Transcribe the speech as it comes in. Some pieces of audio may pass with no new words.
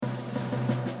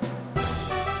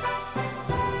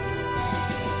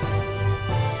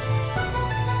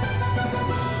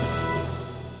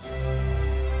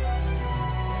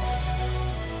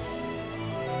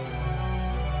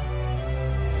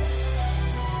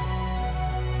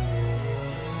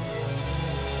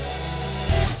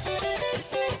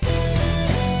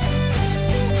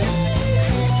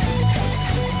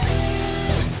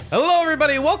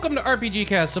everybody. Welcome to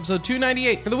RPGCast, episode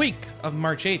 298 for the week of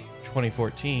March 8th,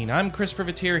 2014. I'm Chris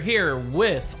Privateer here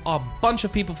with a bunch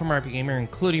of people from RP Gamer,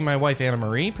 including my wife, Anna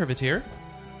Marie Privateer.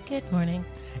 Good morning.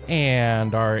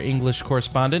 And our English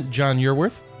correspondent, John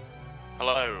Yearworth.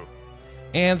 Hello.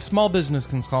 And small business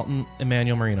consultant,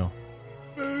 Emmanuel Marino.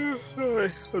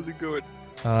 How's it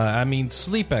going?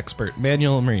 Sleep expert,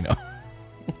 Manuel Marino.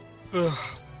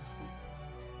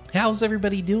 How's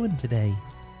everybody doing today?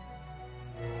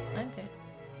 I'm good.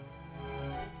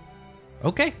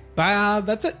 Okay,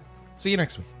 that's it. See you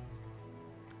next week.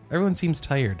 Everyone seems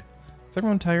tired. Is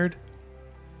everyone tired?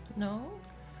 No.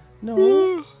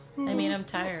 No. I mean, I'm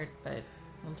tired, but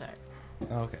I'm tired.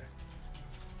 Okay.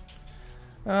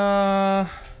 All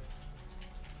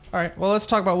right. Well, let's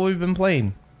talk about what we've been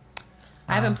playing.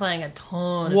 I've been playing a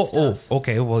ton of stuff. Oh,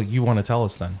 okay. Well, you want to tell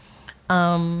us then?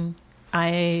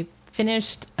 I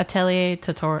finished Atelier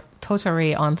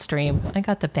Totori on stream. I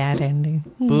got the bad ending.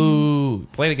 Boo.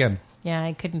 Play it again. Yeah,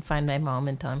 I couldn't find my mom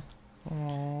in time.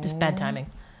 Aww. Just bad timing.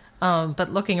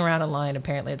 But looking around online,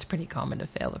 apparently it's pretty common to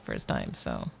fail the first time.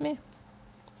 So, you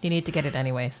need to get it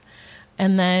anyways.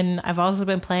 And then I've also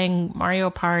been playing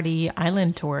Mario Party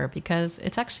Island Tour because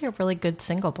it's actually a really good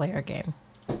single-player game.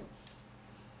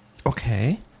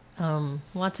 Okay.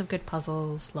 Lots of good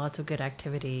puzzles, lots of good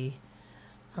activity.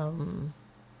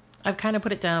 I've kind of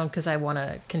put it down because I want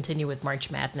to continue with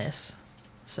March Madness.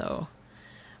 So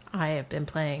I have been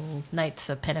playing Knights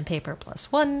of Pen and Paper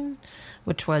 +1,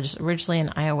 which was originally an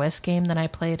iOS game that I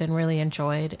played and really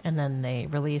enjoyed. And then they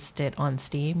released it on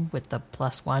Steam with the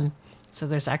 +1. So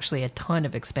there's actually a ton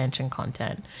of expansion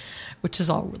content, which is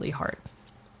all really hard.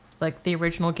 Like, the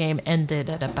original game ended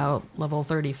at about level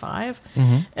 35,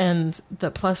 and the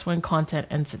 +1 content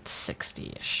ends at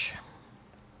 60-ish.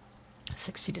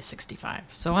 60 to 65.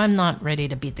 So I'm not ready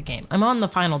to beat the game. I'm on the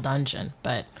final dungeon,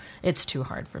 but it's too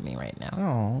hard for me right now.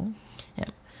 Oh. Yeah.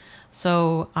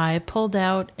 So I pulled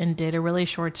out and did a really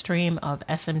short stream of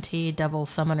SMT Devil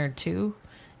Summoner 2.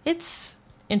 It's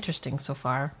interesting so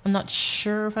far. I'm not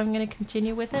sure if I'm going to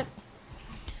continue with it.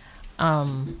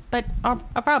 But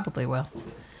I probably will.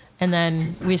 And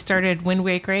then we started Wind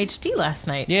Waker HD last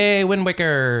night. Yay, Wind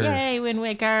Waker! Yay, Wind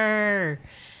Waker!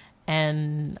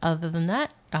 And other than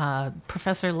that,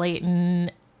 Professor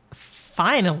Layton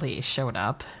finally showed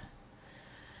up.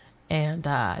 And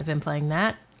I've been playing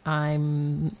that.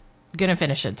 I'm going to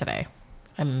finish it today.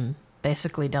 I'm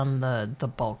basically done the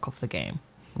bulk of the game.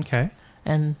 Okay.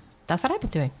 And that's what I've been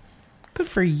doing. Good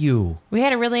for you. We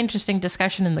had a really interesting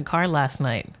discussion in the car last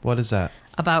night. What is that?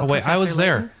 About Professor I was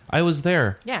Layton. there. I was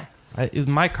there. Yeah. It was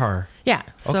my car. Yeah.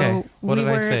 So okay. What we did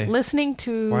were I say? listening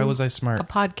to Why was I smart? a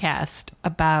podcast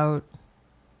about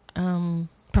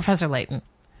Professor Layton.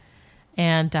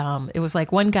 And it was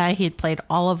like one guy, he had played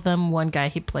all of them. One guy,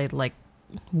 he played like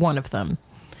one of them.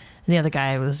 And the other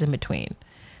guy was in between.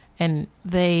 And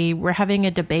they were having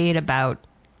a debate about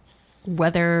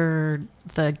whether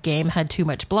the game had too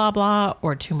much blah blah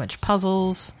or too much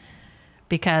puzzles,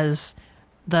 because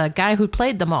the guy who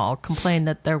played them all complained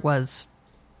that there was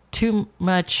too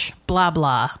much blah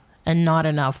blah and not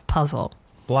enough puzzle.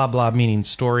 Blah blah meaning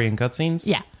story and cutscenes?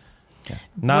 Yeah.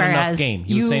 Not enough game.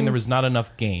 He was saying there was not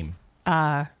enough game.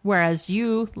 Whereas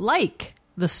you like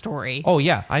the story. Oh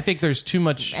yeah, I think there's too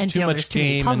much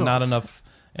game and not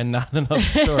enough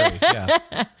story.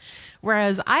 Yeah.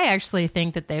 Whereas I actually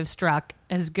think that they've struck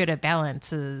as good a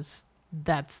balance as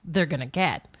they're going to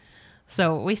get.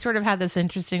 So we sort of had this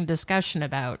interesting discussion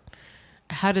about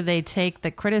how do they take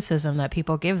the criticism that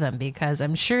people give them, because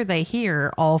I'm sure they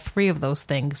hear all three of those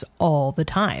things all the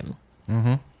time.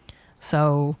 Mm-hmm.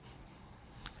 So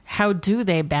how do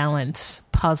they balance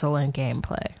puzzle and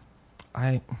gameplay?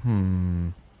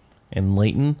 And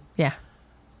Layton? Yeah.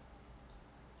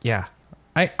 Yeah.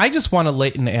 I just want a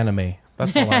Layton anime.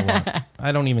 That's all I want.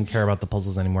 I don't even care about the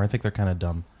puzzles anymore. I think they're kind of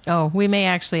dumb. Oh, we may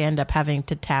actually end up having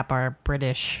to tap our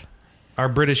British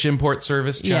import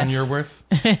service, John Yearworth.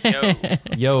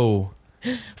 Yo.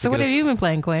 So what have you been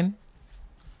playing, Quinn?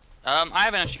 I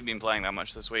haven't actually been playing that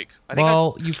much this week.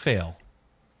 You fail.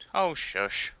 Oh,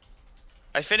 shush.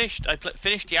 I finished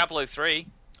Diablo 3.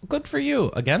 Good for you.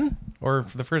 Again? Or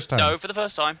for the first time? No, for the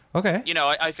first time. Okay. You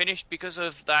know, I finished because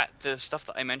of the stuff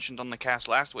that I mentioned on the cast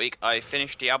last week. I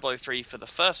finished Diablo 3 for the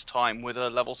first time with a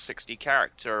level 60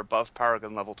 character above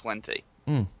Paragon level 20.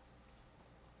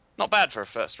 Not bad for a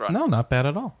first run. No, not bad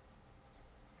at all.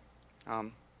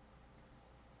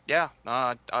 Yeah,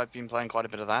 I've been playing quite a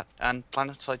bit of that. And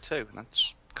PlanetSide 2. And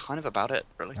that's kind of about it,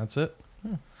 really. That's it?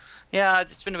 Yeah,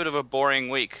 it's been a bit of a boring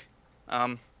week.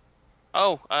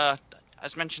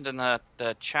 As mentioned in the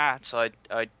chat, I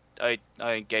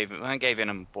gave in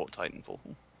and bought Titanfall.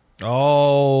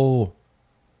 Oh.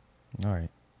 All right.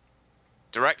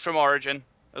 Direct from Origin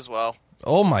as well.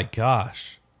 Oh my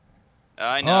gosh.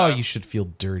 I know. Oh, you should feel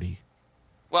dirty.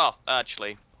 Well,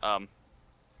 actually,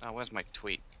 where's my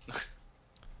tweet?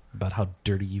 About how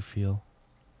dirty you feel.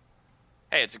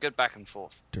 Hey, it's a good back and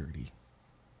forth. Dirty.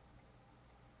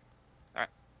 There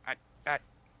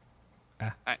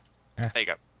you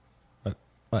go.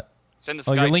 What? Send the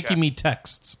Oh, Skype you're linking chat. me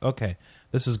texts. Okay.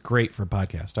 This is great for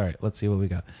podcast. All right, let's see what we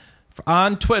got.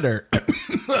 On Twitter,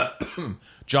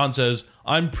 John says,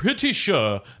 I'm pretty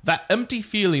sure that empty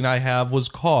feeling I have was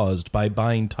caused by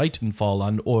buying Titanfall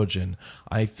on Origin.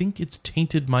 I think it's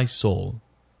tainted my soul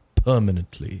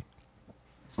permanently.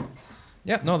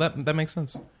 Yeah, no, that makes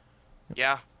sense.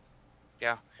 Yeah.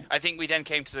 I think we then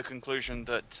came to the conclusion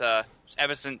that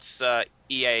ever since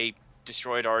EA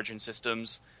destroyed Origin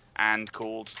systems and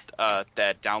called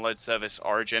their download service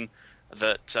Origin,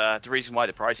 that the reason why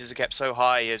the prices are kept so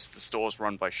high is the store's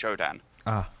run by Shodan.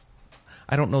 Ah,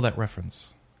 I don't know that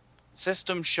reference.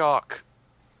 System Shock.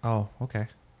 Oh, okay.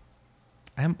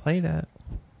 I haven't played it.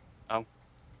 Oh.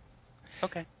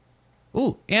 Okay.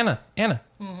 Ooh, Anna.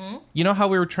 Mm-hmm. You know how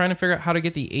we were trying to figure out how to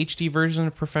get the HD version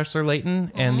of Professor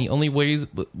Layton, and the only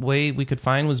way we could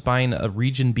find was buying a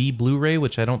Region B Blu-ray,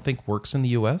 which I don't think works in the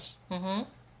US? Mm-hmm.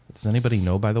 Does anybody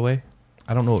know, by the way?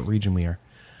 I don't know what region we are.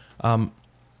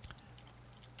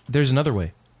 There's another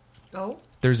way. Oh?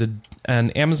 There's an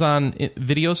Amazon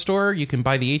video store. You can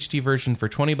buy the HD version for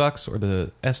 $20 or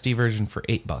the SD version for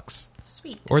 $8.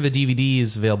 Sweet. Or the DVD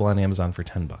is available on Amazon for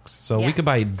 $10. So we could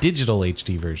buy a digital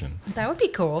HD version. That would be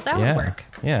cool. That would work.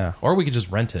 Yeah. Or we could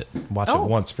just rent it, watch it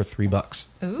once for $3.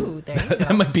 Ooh, there you go.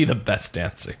 That might be the best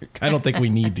answer. I don't think we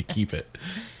need to keep it.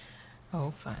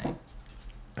 Oh, fine.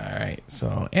 All right.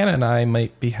 So Anna and I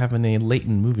might be having a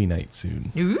Layton movie night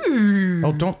soon.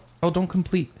 Ooh. Don't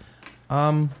complete.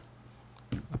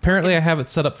 Apparently I have it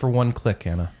set up for one click,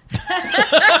 Anna.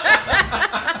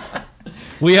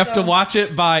 We have to watch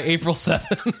it by April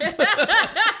 7th.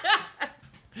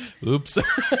 Oops.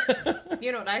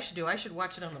 You know what I should do? I should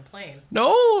watch it on the plane.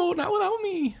 No, not without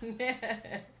me.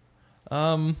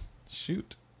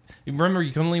 Shoot. Remember,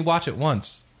 you can only watch it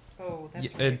once. Oh,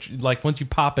 that's right. Like, once you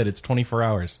pop it, it's 24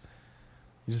 hours.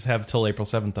 You just have till April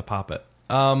 7th to pop it.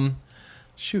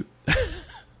 Shoot.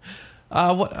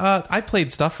 I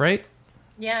played stuff, right?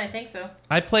 Yeah, I think so.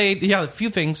 I played, a few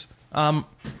things.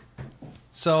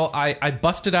 So I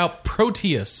busted out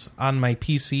Proteus on my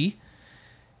PC,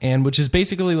 and which is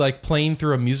basically like playing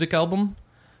through a music album.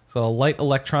 So a light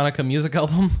electronica music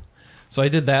album. So I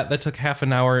did that. That took half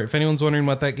an hour. If anyone's wondering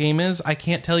what that game is, I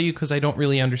can't tell you because I don't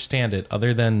really understand it,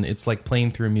 other than it's like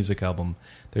playing through a music album.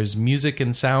 There's music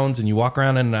and sounds, and you walk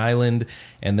around on an island,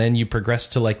 and then you progress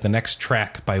to like the next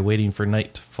track by waiting for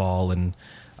night to fall, and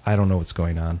I don't know what's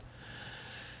going on.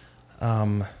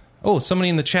 Somebody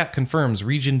in the chat confirms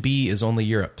Region B is only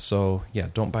Europe. So, yeah,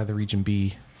 don't buy the Region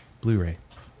B Blu-ray.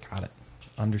 Got it.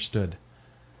 Understood.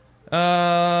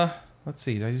 Let's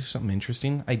see. Did I do something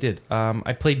interesting? I did.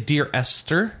 I played Dear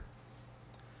Esther.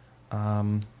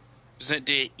 Isn't it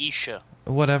Dear Isha?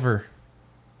 Whatever.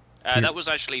 That was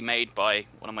actually made by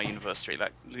one of my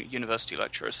university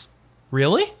lecturers.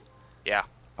 Really? Yeah.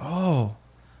 Oh.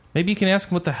 Maybe you can ask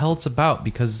him what the hell it's about,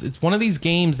 because it's one of these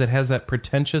games that has that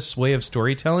pretentious way of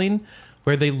storytelling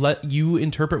where they let you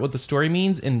interpret what the story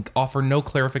means and offer no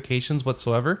clarifications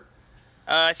whatsoever.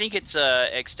 I think it's an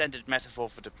extended metaphor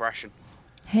for depression.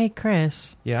 Hey,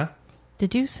 Chris. Yeah?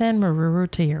 Did you send Maruru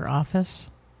to your office?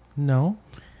 No.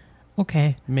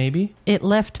 Okay. Maybe. It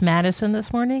left Madison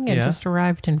this morning and just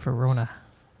arrived in Verona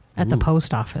at the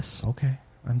post office. Okay.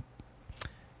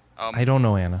 I don't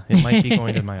know, Anna. It might be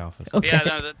going to my office. Okay. Yeah,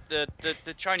 no,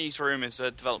 the Chinese room is a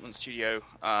development studio.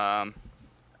 I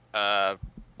don't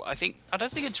think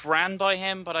it's ran by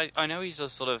him, but I know he's a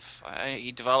sort of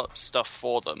he develops stuff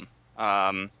for them.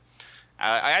 I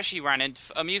actually ran into,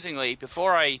 amusingly,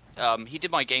 before he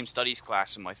did my game studies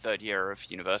class in my third year of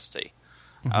university.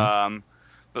 Mm-hmm.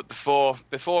 But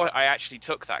before I actually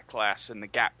took that class in the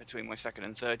gap between my second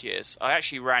and third years, I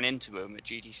actually ran into him at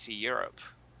GDC Europe.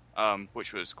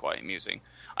 Which was quite amusing.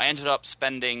 I ended up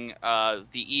spending the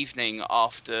evening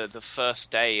after the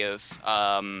first day of...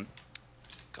 I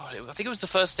think it was the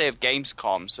first day of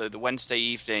Gamescom, so the Wednesday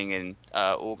evening in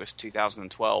August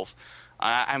 2012.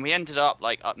 And we ended up,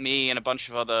 me and a bunch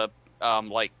of other,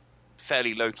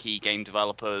 fairly low-key game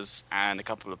developers and a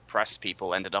couple of press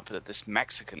people ended up at this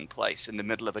Mexican place in the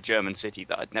middle of a German city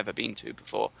that I'd never been to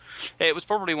before. It was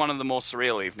probably one of the more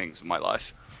surreal evenings of my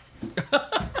life.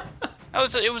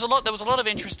 There was a lot of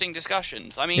interesting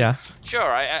discussions. I mean,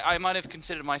 sure, I might have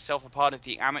considered myself a part of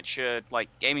the amateur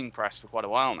gaming press for quite a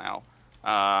while now,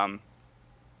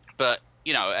 But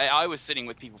I was sitting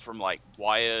with people from like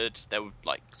Wired. There were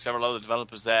like several other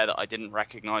developers there that I didn't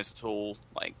recognize at all,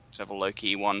 like several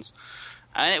low-key ones,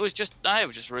 and it was just a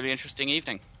really interesting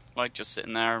evening, like just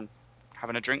sitting there and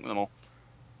having a drink with them all,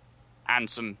 and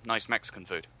some nice Mexican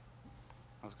food.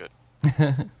 That was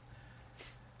good.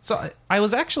 So I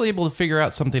was actually able to figure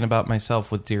out something about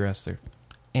myself with Dear Esther,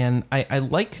 and I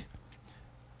like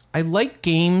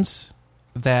games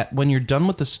that when you're done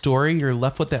with the story, you're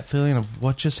left with that feeling of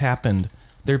what just happened.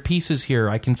 There are pieces here.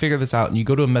 I can figure this out. And you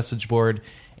go to a message board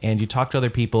and you talk to other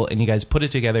people and you guys put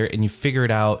it together and you figure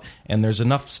it out. And there's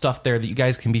enough stuff there that you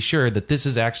guys can be sure that this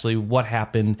is actually what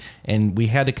happened. And we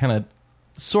had to kind of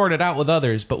sort it out with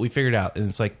others, but we figured it out. And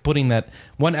it's like putting that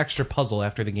one extra puzzle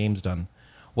after the game's done.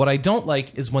 What I don't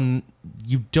like is when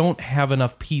you don't have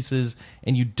enough pieces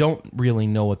and you don't really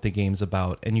know what the game's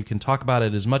about, and you can talk about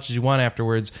it as much as you want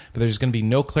afterwards, but there's going to be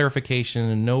no clarification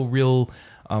and no real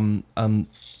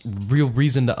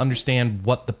reason to understand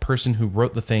what the person who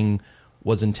wrote the thing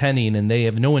was intending, and they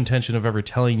have no intention of ever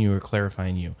telling you or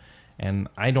clarifying you. And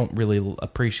I don't really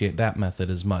appreciate that method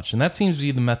as much. And that seems to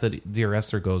be the method Dear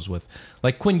Esther goes with.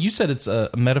 Like, Quinn, you said it's a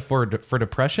metaphor for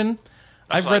depression.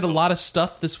 I've read a lot of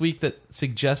stuff this week that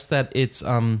suggests that it's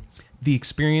the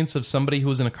experience of somebody who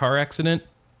was in a car accident,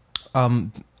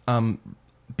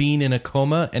 being in a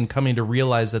coma and coming to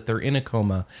realize that they're in a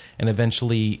coma and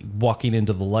eventually walking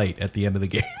into the light at the end of the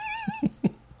game.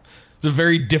 It's a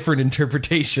very different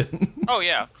interpretation. Oh,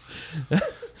 yeah.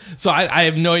 So I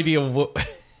have no idea what...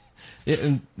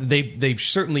 They've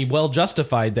certainly well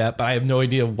justified that, but I have no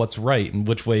idea what's right and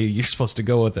which way you're supposed to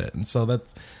go with it. And so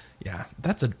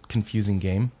that's a confusing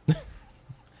game.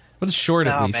 But it's short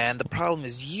at least. No, man, the problem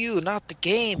is you, not the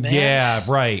game, man. Yeah,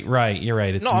 right. You're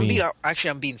right. It's me.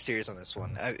 I'm being serious on this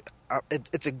one.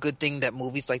 It's a good thing that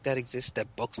movies like that exist,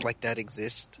 that books like that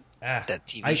exist, that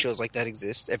TV shows like that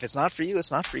exist. If it's not for you,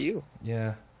 it's not for you.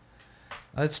 Yeah.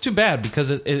 It's too bad because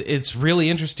it's really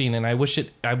interesting, and I wish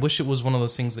it was one of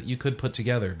those things that you could put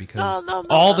together because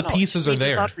all the pieces are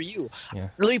there. It's not for you. Yeah.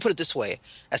 Let me put it this way: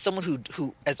 as someone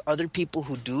who as other people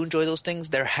who do enjoy those things,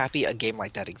 they're happy a game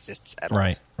like that exists at all.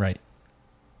 Right.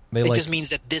 It just means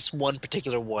that this one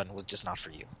particular one was just not for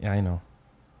you. Yeah, I know.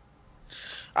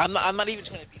 I'm not even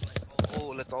trying to be like,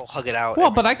 oh, let's all hug it out.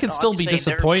 Well, but I could still be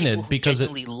disappointed because they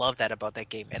genuinely love that about that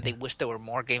game, and they wish there were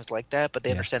more games like that. But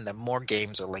they understand that more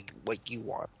games are like what you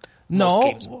want. No,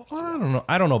 I don't know.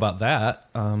 I don't know about that.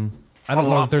 I don't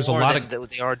know if there's a lot of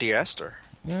they are Dear Esther.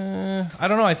 I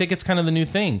don't know. I think it's kind of the new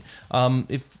thing.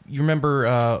 If you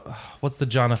remember, what's the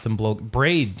Jonathan Blow?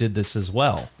 Braid did this as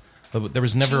well. But there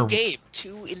was never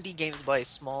two indie games by a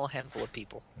small handful of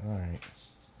people. All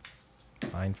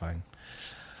right, fine.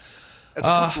 As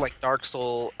opposed to like Dark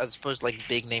Soul, as opposed to like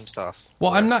big name stuff.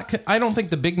 Well, I don't think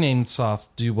the big name softs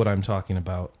do what I'm talking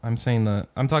about. I'm talking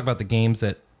about the games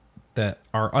that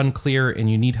are unclear and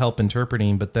you need help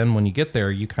interpreting. But then when you get there,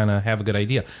 you kind of have a good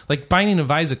idea. Like Binding of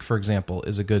Isaac, for example,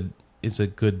 is a good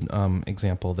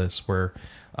example of this, where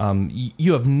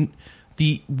you have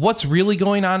what's really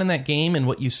going on in that game, and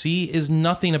what you see is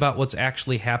nothing about what's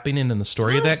actually happening in the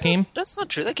story of that game. That's not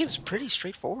true. That game's pretty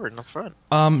straightforward in the front.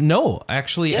 No,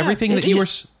 actually, everything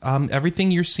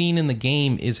everything you're seeing in the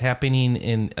game is happening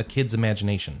in a kid's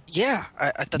imagination. Yeah,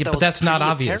 I thought that was. But that's not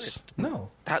obvious.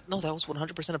 Apparent. No, that was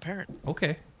 100% apparent.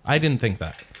 Okay, I didn't think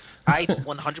that. I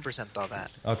 100% thought that.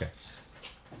 Okay.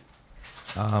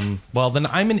 Well, then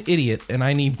I'm an idiot, and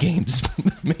I need games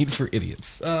made for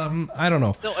idiots. I don't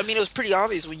know. No, I mean, it was pretty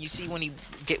obvious when he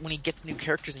gets new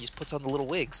characters and he just puts on the little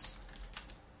wigs.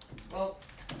 Well,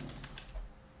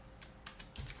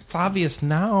 it's obvious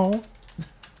now.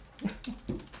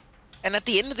 And at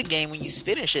the end of the game, when you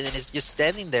finish it, and it's just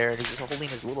standing there, and he's just holding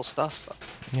his little stuff.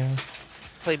 Yeah.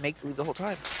 It's playing make-believe the whole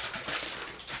time.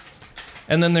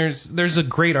 And then there's a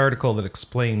great article that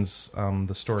explains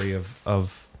the story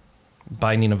of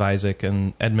Binding of Isaac,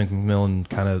 and Ed McMillan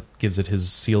kind of gives it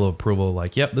his seal of approval,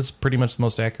 like, yep, this is pretty much the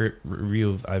most accurate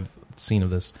review I've seen of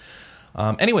this.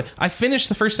 Anyway, I finished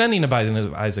the first ending of Binding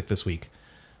of Isaac this week.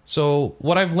 So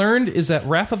what I've learned is that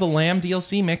Wrath of the Lamb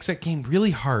DLC makes that game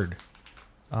really hard.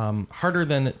 Harder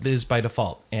than it is by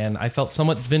default. And I felt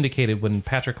somewhat vindicated when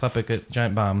Patrick Klepek at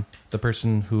Giant Bomb, the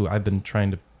person who I've been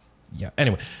trying to... Yeah,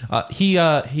 anyway, he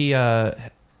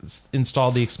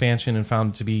installed the expansion and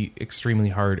found it to be extremely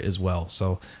hard as well.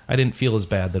 So I didn't feel as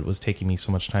bad that it was taking me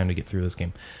so much time to get through this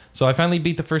game. So I finally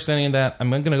beat the first ending of that.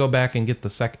 I'm going to go back and get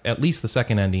at least the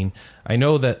second ending. I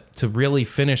know that to really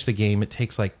finish the game, it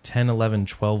takes like 10, 11,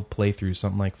 12 playthroughs,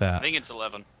 something like that. I think it's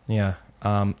 11. Yeah.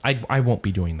 I won't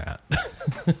be doing that.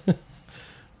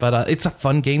 But it's a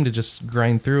fun game to just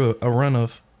grind through a run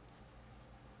of.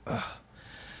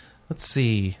 let's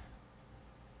see.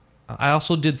 I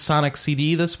also did Sonic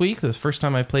CD this week. The first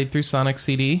time I played through Sonic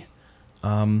CD.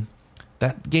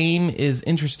 That game is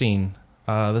interesting.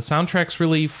 The soundtrack's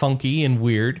really funky and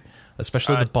weird,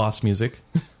 especially the boss music.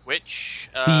 Which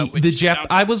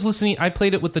I was listening. I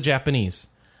played it with the Japanese.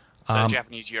 So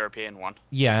Japanese European one.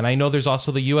 Yeah, and I know there's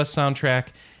also the US soundtrack,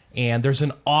 and there's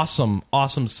an awesome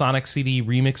Sonic CD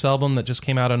remix album that just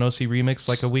came out on OC Remix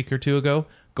like a week or two ago.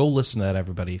 Go listen to that,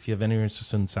 everybody. If you have any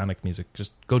interest in Sonic music,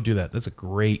 just go do that. That's a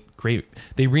great.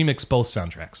 They remix both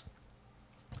soundtracks.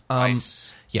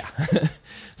 Nice. Yeah.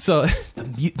 So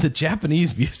the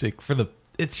Japanese music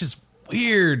it's just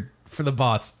weird for the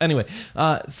boss. Anyway,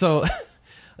 so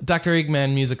Dr.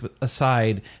 Eggman music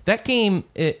aside, that game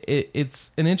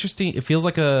it's an interesting. It feels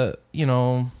like a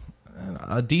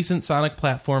decent Sonic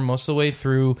platform most of the way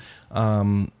through.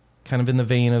 Kind of in the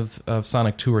vein of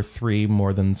Sonic 2 or 3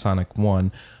 more than Sonic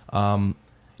 1.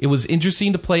 It was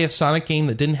interesting to play a Sonic game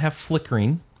that didn't have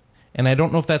flickering. And I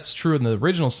don't know if that's true in the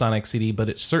original Sonic CD, but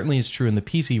it certainly is true in the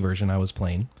PC version I was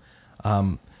playing.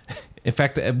 In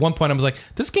fact, at one point I was like,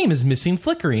 this game is missing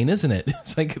flickering, isn't it?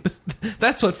 It's like,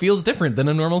 that's what feels different than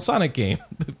a normal Sonic game.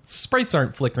 The sprites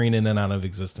aren't flickering in and out of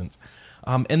existence.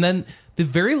 And then the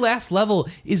very last level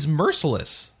is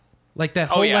merciless. Like that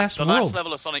whole last world. The last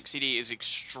level of Sonic CD is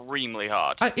extremely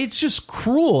hard. It's just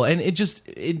cruel, and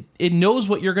it knows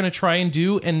what you're going to try and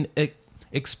do, and it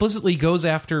explicitly goes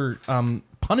after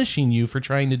punishing you for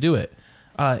trying to do it.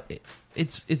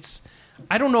 It's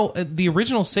I don't know. The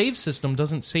original save system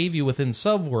doesn't save you within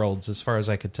sub-worlds, as far as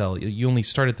I could tell. You only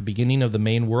start at the beginning of the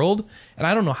main world, and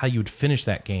I don't know how you would finish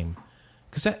that game.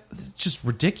 Because it's just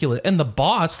ridiculous. And the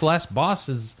last boss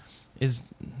is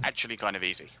actually kind of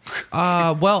easy.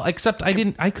 Well, except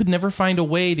I could never find a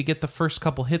way to get the first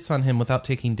couple hits on him without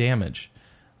taking damage.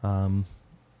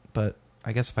 But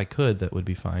I guess if I could, that would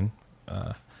be fine.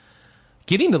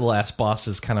 Getting to the last boss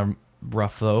is kind of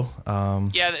rough, though.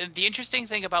 Yeah, the interesting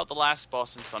thing about the last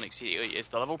boss in Sonic CD is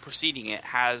the level preceding it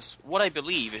has what I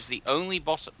believe is the only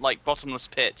bottomless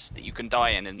pit that you can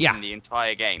die in the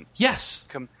entire game. Yes.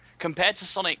 Compared to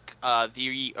Sonic,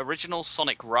 the original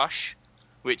Sonic Rush,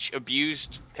 which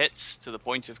abused pits to the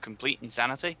point of complete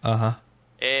insanity.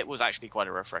 It was actually quite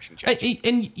a refreshing change.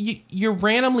 And you're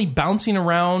randomly bouncing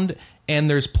around, and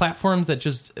there's platforms that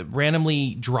just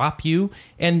randomly drop you.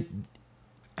 And,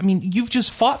 I mean, you've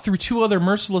just fought through 2 other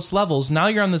merciless levels. Now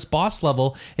you're on this boss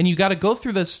level, and you got to go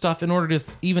through this stuff in order to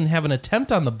even have an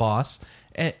attempt on the boss.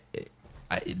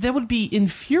 That would be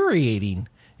infuriating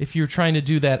if you're trying to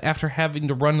do that after having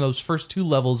to run those first 2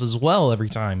 levels as well every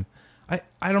time.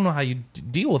 I don't know how you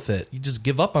deal with it. You just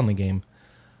give up on the game.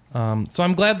 So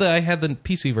I'm glad that I had the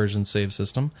PC version save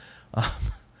system.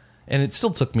 And it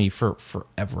still took me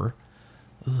forever.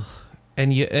 Ugh.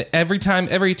 And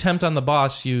every attempt on the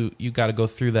boss, you got to go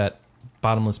through that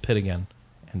bottomless pit again.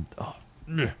 And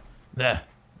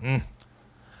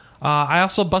I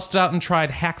also busted out and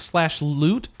tried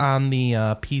Hack/Loot on the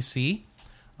PC.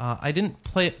 I didn't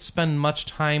spend much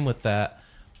time with that,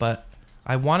 but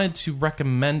I wanted to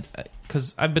recommend,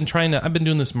 because I've been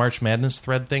doing this March Madness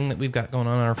thread thing that we've got going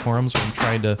on our forums where I'm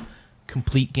trying to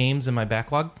complete games in my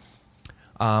backlog.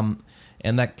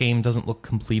 And that game doesn't look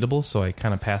completable, so I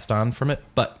kind of passed on from it.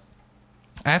 But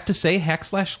I have to say,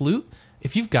 Hack/Loot,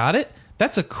 if you've got it,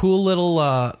 that's a cool little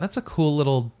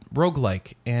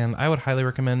roguelike, and I would highly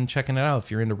recommend checking it out if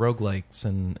you're into roguelikes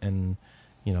and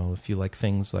if you like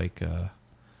things like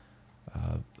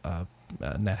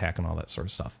NetHack and all that sort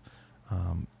of stuff.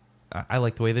 I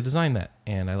like the way they designed that,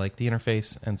 and I like the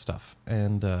interface and stuff.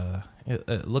 And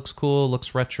it looks cool,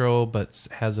 looks retro, but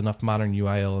has enough modern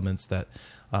UI elements that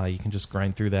you can just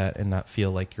grind through that and not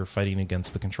feel like you're fighting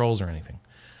against the controls or anything.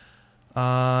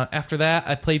 After that,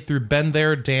 I played through Been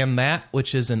There, Dan That,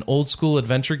 which is an old-school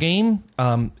adventure game,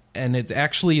 and it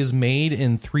actually is made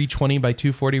in 320 by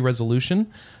 240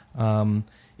 resolution.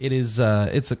 It's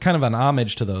a kind of an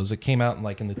homage to those. It came out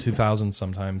in the 2000s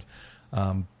sometimes.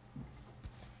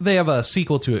 They have a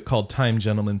sequel to it called Time,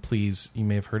 Gentlemen, Please. You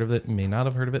may have heard of it. You may not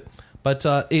have heard of it. But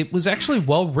it was actually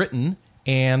well written,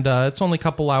 and it's only a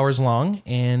couple hours long,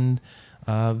 and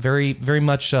very, very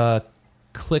much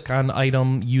click on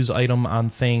item, use item on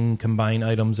thing, combine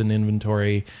items in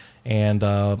inventory, and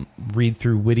read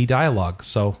through witty dialogue.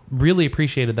 So really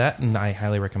appreciated that, and I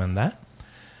highly recommend that.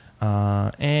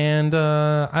 And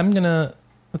I'm going to...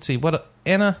 Let's see.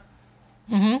 Anna?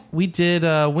 Mm-hmm. We did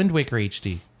Wind Waker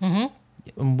HD. Mm-hmm.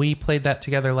 We played that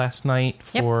together last night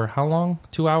for how long?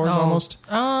 2 hours almost?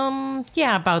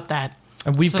 Yeah, about that.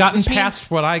 And we've gotten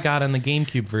past what I got in the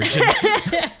GameCube version.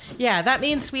 Yeah, that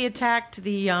means we attacked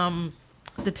the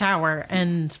the tower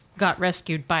and got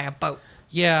rescued by a boat.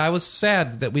 Yeah, I was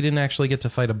sad that we didn't actually get to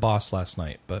fight a boss last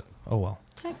night, but oh well.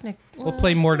 We'll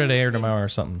play more today or tomorrow or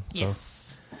something. Yes.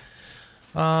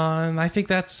 So. And I think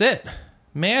that's it.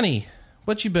 Manny,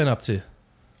 what you been up to?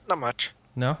 Not much.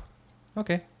 No?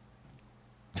 Okay.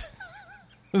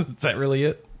 Is that really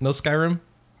it? No Skyrim?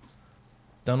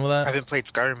 Done with that? I haven't played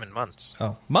Skyrim in months.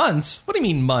 Oh, months? What do you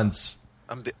mean months?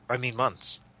 I mean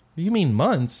months. You mean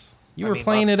months? You were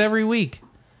playing it every week.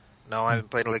 No, I haven't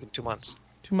played it like in 2 months.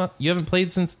 2 months? You haven't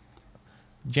played since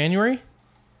January?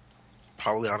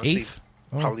 Probably, honestly. 8th?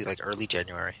 Probably like early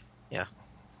January. Yeah.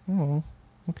 Oh,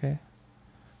 okay.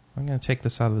 I'm going to take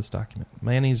this out of this document.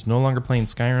 Manny's no longer playing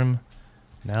Skyrim,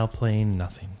 now playing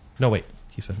nothing. No, wait.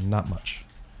 He said not much.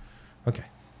 Okay.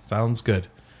 Sounds good.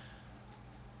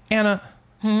 Anna.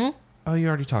 Oh, you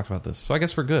already talked about this, so I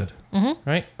guess we're good.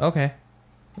 Right? Okay.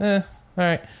 All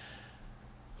right.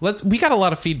 We got a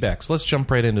lot of feedback, so let's jump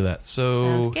right into that. So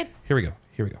Sounds good. Here we go.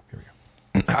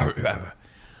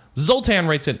 Zoltan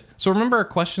writes in. So remember our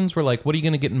questions were like, what are you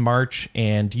going to get in March,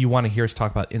 and do you want to hear us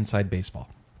talk about Inside Baseball?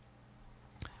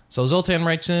 So Zoltan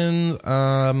writes in,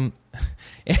 and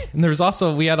there's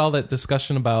also, we had all that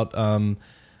discussion about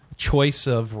choice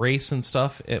of race and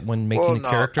stuff when making a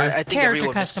character. I think character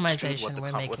everyone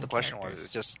customization what the question was.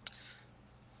 It's just,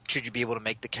 should you be able to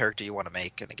make the character you want to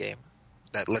make in a game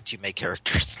that lets you make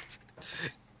characters?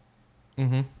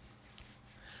 Mm-hmm.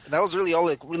 That was really all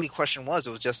the really question was. It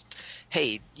was just,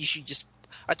 hey, you should just.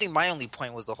 I think my only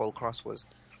point was the whole cross was,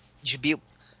 you should be,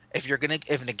 if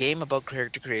in a game about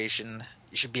character creation,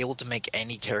 you should be able to make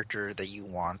any character that you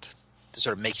want to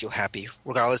sort of make you happy,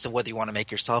 regardless of whether you want to make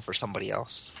yourself or somebody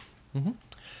else. Mm-hmm.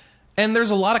 And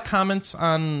there's a lot of comments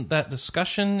on that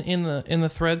discussion in the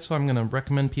thread, so I'm going to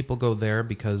recommend people go there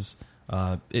because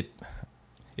it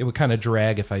would kind of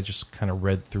drag if I just kind of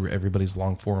read through everybody's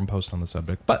long forum post on the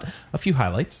subject. But a few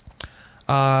highlights.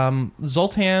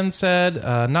 Zoltan said,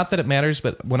 not that it matters,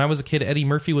 but when I was a kid, Eddie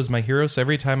Murphy was my hero, so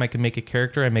every time I could make a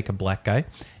character, I make a black guy.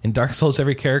 In Dark Souls,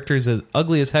 every character is as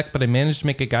ugly as heck, but I managed to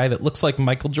make a guy that looks like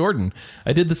Michael Jordan.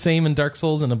 I did the same in Dark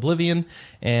Souls and Oblivion,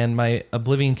 and my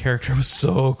Oblivion character was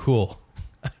so cool.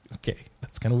 Okay,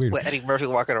 that's kind of weird. What, Eddie Murphy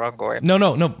walking around going...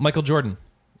 No, Michael Jordan.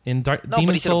 In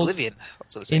Demon Souls, Oblivion.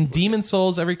 Demon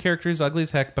Souls, every character is ugly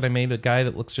as heck, but I made a guy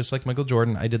that looks just like Michael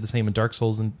Jordan. I did the same in Dark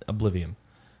Souls and Oblivion.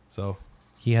 So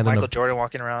he had Michael Jordan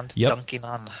walking around, dunking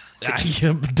on...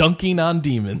 dunking on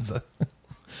demons.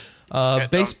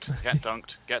 Get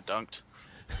dunked.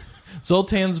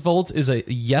 Zoltan's Volt is a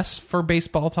yes for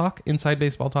baseball talk, inside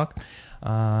baseball talk.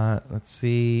 Let's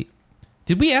see.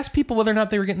 Did we ask people whether or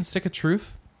not they were getting Stick of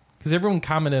Truth? Because everyone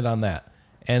commented on that.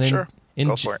 And sure.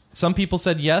 Go for it. Some people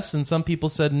said yes, and some people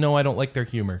said no, I don't like their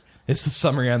humor. It's the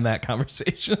summary on that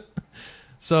conversation.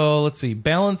 So let's see.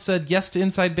 Balance said yes to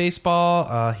Inside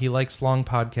Baseball. He likes long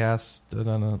podcasts.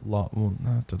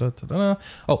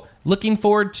 Oh, looking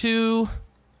forward to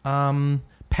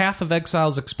Path of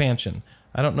Exile's expansion.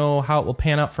 I don't know how it will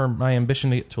pan out for my ambition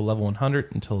to get to level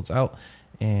 100 until it's out.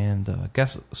 And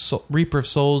guess Reaper of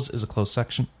Souls is a close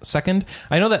second.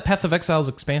 I know that Path of Exile's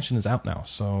expansion is out now,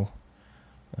 so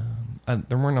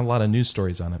there weren't a lot of news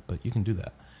stories on it, but you can do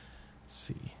that. Let's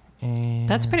see. And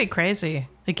that's pretty crazy.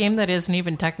 A game that isn't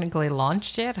even technically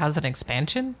launched yet has an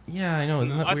expansion? Yeah, I know.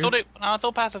 Isn't that weird? I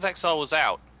thought Path of Exile was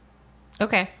out.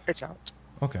 Okay. It's out.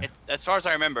 Okay. As far as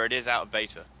I remember, it is out of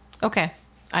beta. Okay.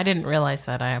 I didn't realize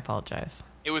that. I apologize.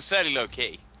 It was fairly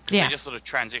low-key. Yeah. They just sort of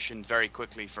transitioned very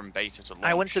quickly from beta to launch.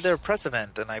 I went to their press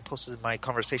event, and I posted my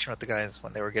conversation with the guys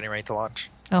when they were getting ready to launch.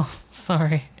 Oh,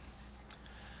 sorry.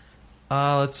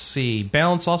 Let's see.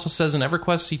 Balance also says in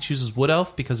EverQuest he chooses Wood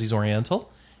Elf because he's Oriental.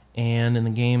 And in the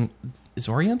game, is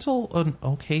Oriental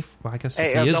okay? Well, I guess he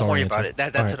is Oriental. Don't worry about it.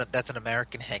 That's an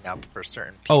American hang-up for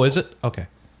certain people. Oh, is it? Okay.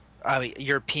 I mean,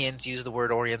 Europeans use the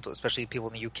word Oriental, especially people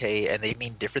in the UK, and they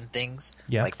mean different things.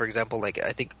 Yeah. Like, for example, I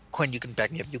think, Quinn, you can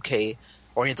back me up, UK,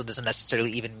 Oriental doesn't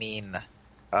necessarily even mean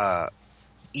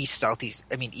East, Southeast.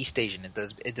 I mean, East Asian. It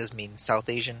does mean South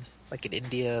Asian, like in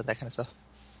India, that kind of stuff.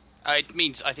 It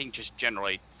means, I think, just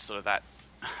generally sort of that,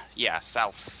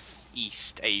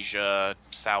 Southeast Asia,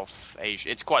 South Asia.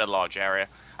 It's quite a large area.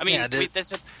 I mean,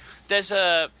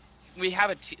 we have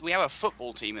a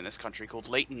football team in this country called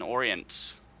Leyton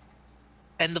Orient.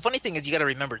 And the funny thing is, you got to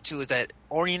remember too, is that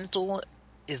Oriental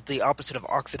is the opposite of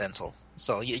Occidental.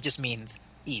 So it just means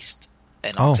East,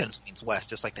 and Occidental means West.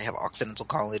 Just like they have Occidental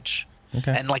College,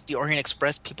 and like the Orient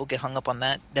Express, people get hung up on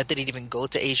that. That didn't even go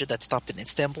to Asia. That stopped in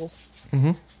Istanbul.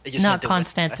 Mm-hmm. Not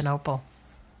Constantinople.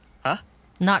 Huh?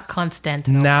 Not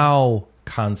Constantinople. Now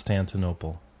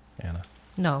Constantinople, Anna.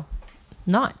 No.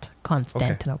 not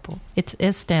Constantinople. It's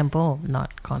Istanbul,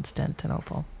 not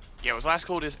Constantinople. Yeah, it was last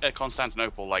called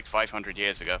Constantinople like 500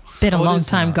 years ago. Been a long is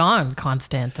time not? gone,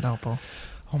 Constantinople.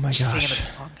 Oh my Singing a gosh.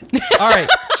 song. All right.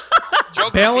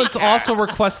 Geography Balance cast. also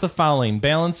requests the following.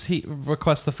 He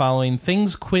requests the following.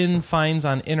 Things Quinn finds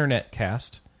on Internet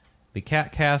Cast, the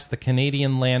Cat Cast, the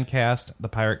Canadian Land Cast, the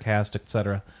Pirate Cast,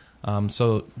 etc.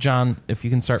 So, John, if you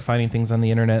can start finding things on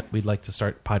the internet, we'd like to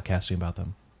start podcasting about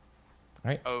them. All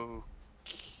right?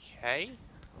 Okay.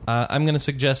 I'm going to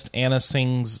suggest Anna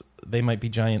sings They Might Be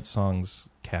Giant Songs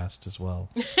cast as well.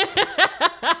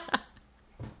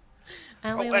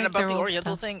 And about the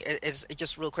Oriental thing, it's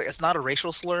just real quick. It's not a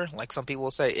racial slur, like some people will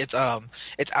say. It's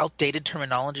outdated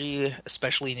terminology,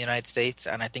 especially in the United States.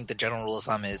 And I think the general rule of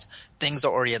thumb is things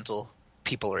are Oriental,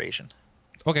 people are Asian.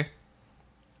 Okay.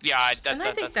 Yeah, I think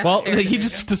that's that's Well, fair he to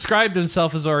just do. described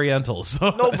himself as Oriental. So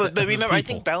No, but remember, I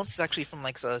people. think Bounce is actually from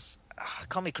like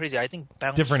call me crazy. I think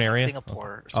Bounce Different is from area? like Singapore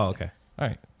or Oh, something. okay. All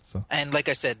right. So, And like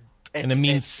I said, and it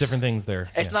means different things there.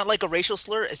 It's Yeah. not like a racial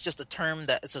slur. It's just a term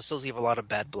that is associated with a lot of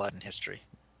bad blood in history.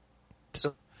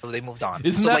 So they moved on.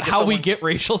 Isn't So, that like, if how we someone's- get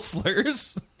racial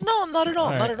slurs? No, not at all.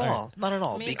 All Not right, at all right. all. Not at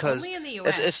all. I mean, Because only in the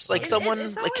US. if like It's someone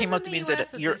always like came up in to the me and said US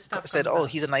that you're this stuff said, comes "Oh, up.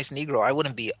 he's a nice Negro," I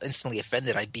wouldn't be instantly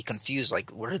offended. I'd be confused. Like,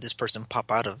 where did this person pop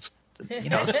out of? You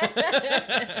know?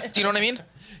 Do you know what I mean?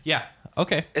 Yeah.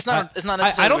 Okay. It's not. It's not I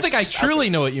necessarily. don't think I just out truly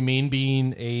there. know what you mean,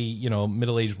 being a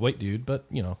middle-aged white dude, but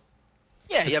Yeah,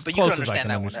 It's but you can close as I understand can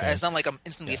that understand. one. It's not like I'm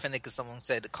instantly offended because someone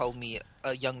called me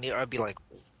a young Negro. I'd be like,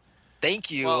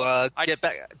 "Thank you. Well, Get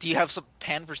back. Do you have some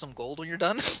pan for some gold when you're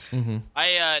done?"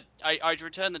 I'd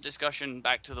return the discussion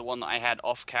back to the one that I had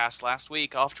off cast last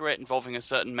week after it, involving a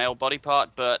certain male body part,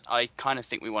 but I kind of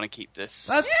think we want to keep this.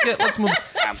 let's move.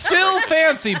 Phil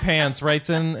Fancy Pants writes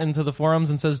into the forums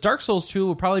and says Dark Souls 2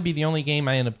 will probably be the only game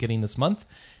I end up getting this month,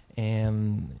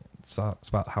 and it's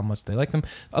about how much they like them.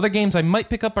 Other games I might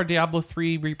pick up are Diablo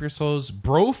 3, Reaper Souls,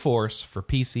 Broforce for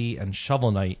PC, and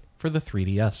Shovel Knight for the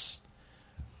 3DS.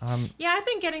 Yeah, I've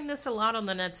been getting this a lot on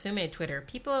the Natsume Twitter.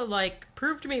 People are like,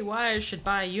 prove to me why I should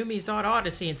buy Yumi's Odd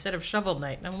Odyssey instead of Shovel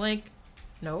Knight. And I'm like,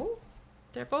 no,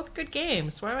 they're both good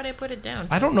games. Why would I put it down?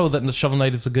 I don't know that the Shovel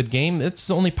Knight is a good game.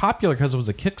 It's only popular because it was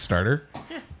a Kickstarter.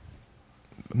 Yeah.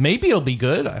 Maybe it'll be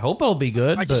good. I hope it'll be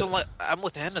good. I just but don't like. I'm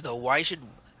with Hannah though. Why should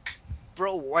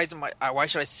why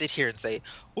should I sit here and say,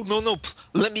 "Oh no,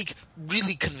 let me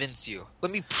really convince you.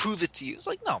 Let me prove it to you." It's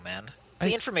like, no, man.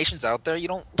 The information's out there.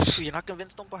 You're not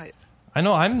convinced. Don't buy it. I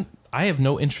know I have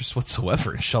no interest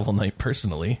whatsoever in Shovel Knight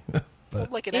personally.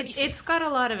 But Like in anything. It's got a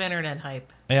lot of internet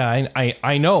hype. yeah,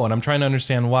 I know, and I'm trying to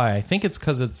understand why. I think it's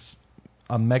because it's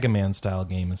a Mega Man style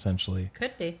game essentially.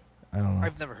 Could be. I don't know.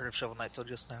 I've never heard of Shovel Knight till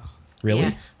just now. Really?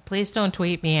 Yeah. Please don't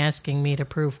tweet me asking me to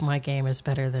prove my game is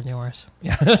better than yours.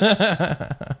 All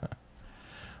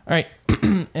right,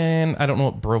 and I don't know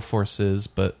what Broforce is,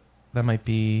 but that might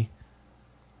be.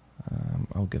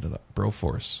 I'll get it up.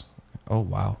 Broforce. Oh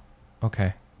wow.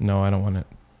 Okay. No, I don't want it.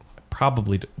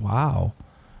 Probably. Wow.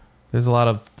 There's a lot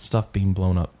of stuff being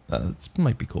blown up. This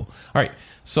might be cool. All right.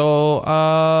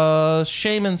 So,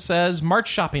 Shaman says March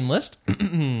shopping list: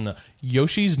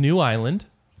 Yoshi's New Island,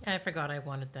 I forgot I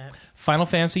wanted that. Final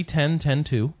Fantasy X,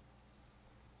 10-2,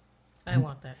 I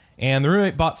want that. and the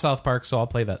roommate bought South Park, so I'll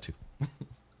play that too.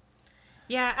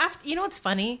 Yeah, you know what's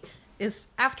funny is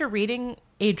after reading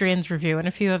Adrian's review and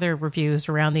a few other reviews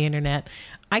around the internet,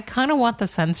 I kind of want the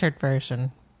censored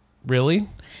version. Really?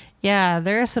 Yeah,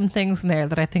 there are some things in there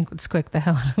that I think would squick the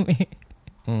hell out of me.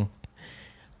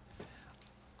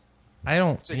 I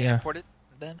don't. So you Yeah. import it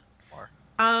then, or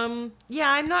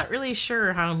Yeah, I'm not really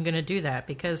sure how I'm going to do that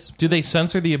because Do they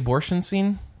censor the abortion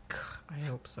scene? I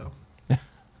hope so.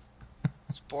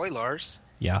 spoilers?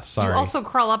 Yeah. Sorry. You also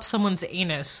crawl up someone's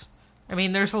anus. I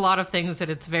mean, there's a lot of things that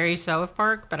it's very South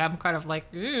Park, but I'm kind of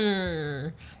like,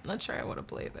 not sure I want to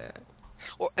play that.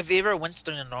 Well, have you ever winced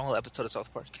during a normal episode of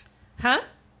South Park? Huh?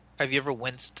 Have you ever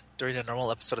winced during a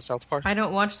normal episode of South Park? I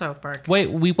don't watch South Park.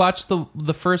 Wait, we watched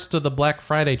the first of the Black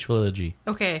Friday trilogy.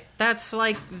 Okay, that's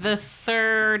like the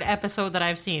third episode that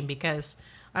I've seen because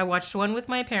I watched one with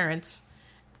my parents,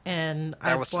 and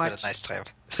That I must have been a nice time.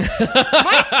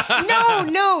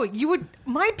 No, you would.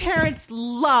 My parents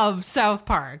love South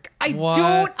Park. I What?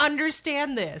 don't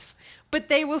understand this, but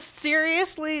they will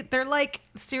seriously. They're like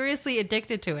seriously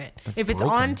addicted to it. If it's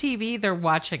broken. on TV, they're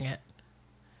watching it.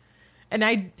 And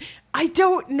I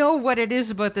don't know what it is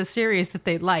about the series that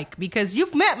they like because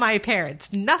you've met my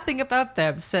parents. Nothing about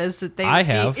them says that they I would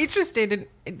have. be interested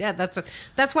in. Yeah,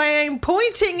 that's why I'm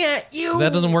pointing at you.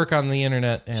 That doesn't work on the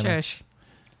internet. Anna. Shush.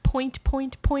 Point.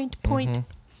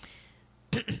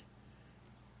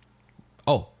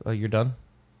 Oh, you're done?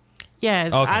 Yeah,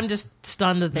 Okay. I'm just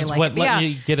stunned that they Just like it. But let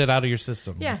you get it out of your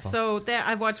system. Yeah, That's all. so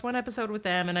I've watched one episode with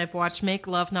them, and I've watched Make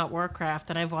Love Not Warcraft,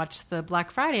 and I've watched the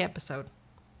Black Friday episode.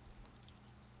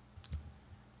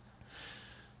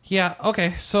 Yeah,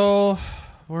 okay, so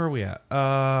where are we at?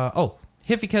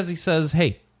 Hiffy says,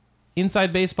 hey,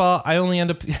 Inside Baseball, I only end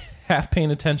up half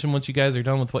paying attention once you guys are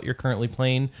done with what you're currently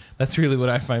playing. That's really what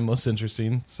I find most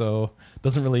interesting, so it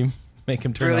doesn't really make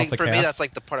him turn off the For cast. me, that's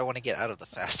like the part I want to get out of the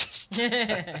fastest.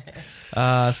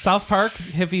 South Park,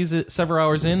 Hiffy's at several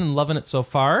hours in and loving it so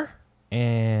far.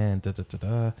 And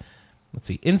let's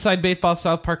see, Inside Baseball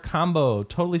South Park combo.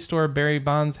 Totally stole a Barry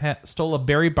Bonds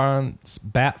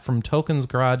bat from Token's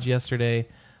garage yesterday.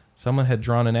 Someone had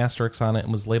drawn an asterisk on it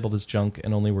and was labeled as junk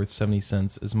and only worth 70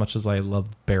 cents. As much as I love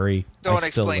Barry, Don't I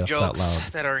still explain laughed out jokes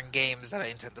loud. that are in games that I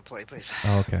intend to play, please.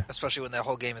 Oh, okay. Especially when the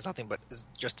whole game is nothing but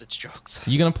just its jokes.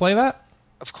 You gonna play that?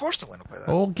 Of course I want to play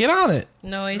that. Well, get on it.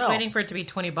 No, he's No. waiting for it to be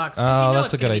 $20. 'cause Oh, that's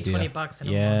it's a good gonna be idea. $20 in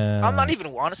a month. Yeah. I'm not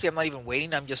even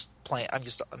waiting. I'm just playing. I'm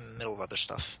just in the middle of other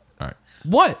stuff. All right.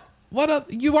 What?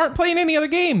 You aren't playing any other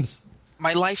games?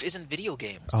 My life isn't video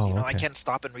games. Oh, I okay. can't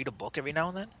stop and read a book every now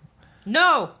and then.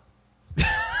 No!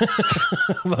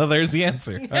 Well, there's the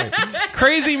answer. All right.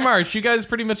 Crazy March. You guys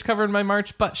pretty much covered my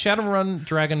March, but Shadowrun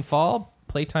Dragonfall,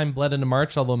 playtime bled into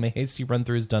March, although my hasty run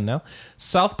through is done now.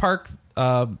 South Park,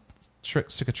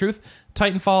 Stick of Truth,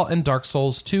 Titanfall, and Dark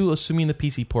Souls 2, assuming the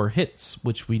PC port hits,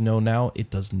 which we know now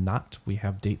it does not. We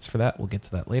have dates for that. We'll get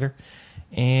to that later.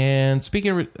 And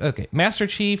speaking of... Okay, Master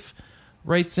Chief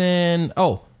writes in...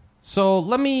 Oh, so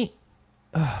let me...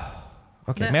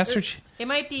 Okay, Master Chief... It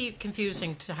might be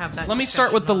confusing to have that. Let me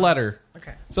start with the discussion letter.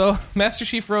 Okay. So, Master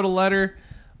Chief wrote a letter.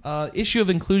 Issue of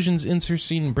Inclusion's insert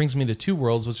scene brings me to Two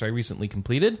Worlds, which I recently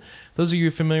completed. Those of you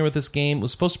familiar with this game,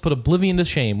 was supposed to put Oblivion to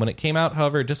shame. When it came out,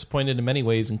 however, it disappointed in many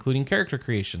ways, including character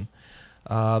creation.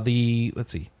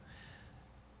 Let's see.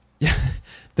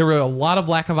 There were a lot of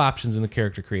lack of options in the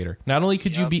character creator. Not only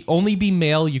could you only be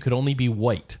male, you could only be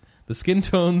white. The skin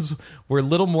tones were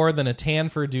little more than a tan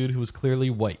for a dude who was clearly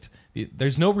white.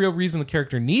 There's no real reason the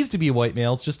character needs to be a white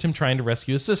male. It's just him trying to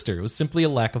rescue his sister. It was simply a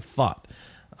lack of thought.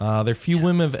 There are few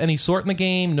women of any sort in the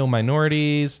game, no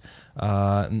minorities.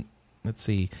 Let's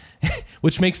see.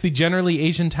 Which makes the generally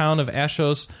Asian town of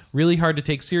Ashos really hard to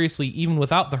take seriously, even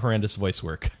without the horrendous voice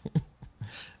work.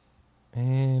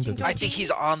 And I think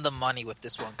he's on the money with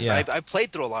this one. Yeah. I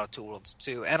played through a lot of Two Worlds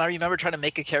too, and I remember trying to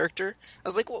make a character. I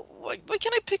was like, well, why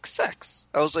can't I pick sex?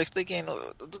 I was like thinking,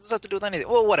 what does that have to do with anything?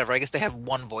 Well, whatever. I guess they have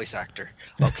one voice actor.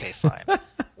 Okay, fine.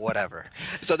 Whatever.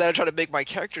 So then I tried to make my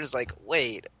character. It's like,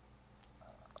 wait.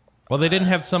 Well, they didn't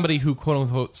have somebody who,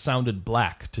 quote-unquote, sounded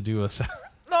black to do a sound.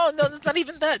 No, it's not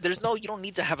even that. You don't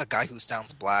need to have a guy who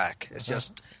sounds black. It's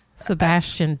just...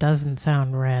 Sebastian doesn't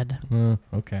sound red.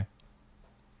 Okay.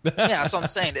 Yeah, that's what I'm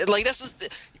saying. Like, this is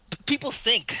people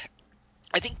think.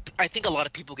 I think a lot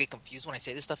of people get confused when I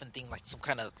say this stuff and think like some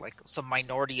kind of like some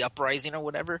minority uprising or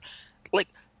whatever. Like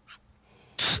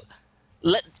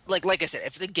I said,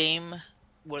 if the game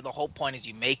where the whole point is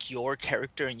you make your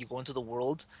character and you go into the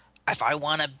world. If I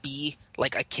want to be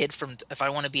like if I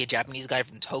want to be a Japanese guy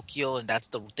from Tokyo and that's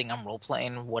the thing I'm role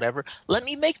playing, whatever, let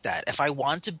me make that. If I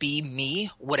want to be me,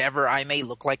 whatever I may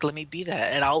look like, let me be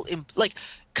that. And I'll like.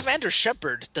 Commander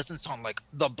Shepard doesn't sound like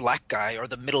the black guy or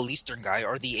the Middle Eastern guy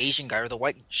or the Asian guy or the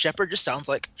white. Shepard just sounds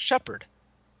like Shepard.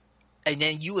 And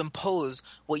then you impose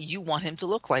what you want him to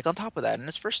look like on top of that in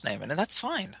his first name, and then that's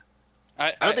fine.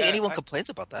 I don't think anyone complains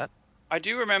about that. I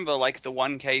do remember like the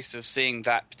one case of seeing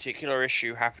that particular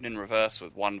issue happen in reverse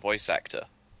with one voice actor.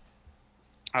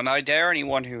 And I dare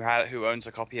anyone who owns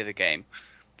a copy of the game,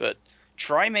 but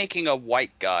try making a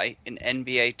white guy in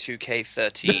NBA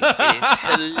 2K13. It is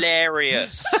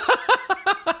hilarious.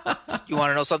 You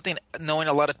want to know something? Knowing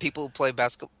a lot of people who play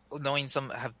basketball, knowing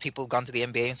have people gone to the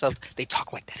NBA and stuff, they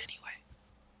talk like that anyway.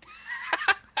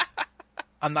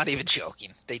 I'm not even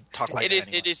joking. They talk like that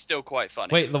anyway. It is still quite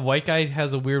funny. Wait, the white guy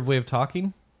has a weird way of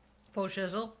talking? Faux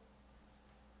shizzle?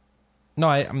 No,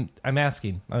 I'm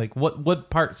asking. Like,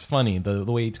 what part's funny? The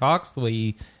way he talks, the way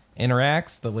he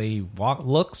interacts, the way he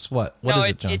looks. What is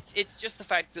it, John? It's just the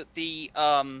fact that they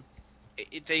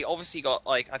obviously got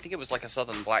like I think it was like a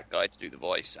Southern black guy to do the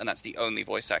voice, and that's the only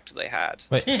voice actor they had.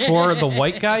 Wait, for the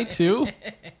white guy too?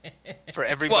 For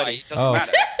Well, everybody. it doesn't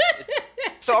matter.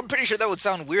 So I'm pretty sure that would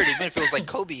sound weird, even if it was like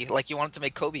Kobe. Like you wanted to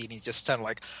make Kobe, and he's just kind of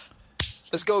like,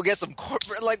 "Let's go get some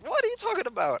cornbread." Like, what are you talking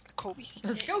about, Kobe?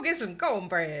 Let's go get some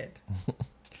cornbread.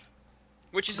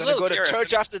 Which is I'm a gonna little go to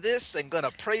curious. church after this and gonna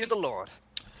praise the Lord.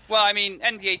 Well, I mean,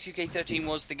 NBA 2K13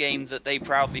 was the game that they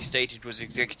proudly stated was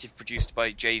executive produced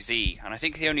by Jay-Z, and I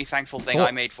think the only thankful thing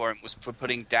I made for him was for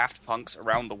putting Daft Punk's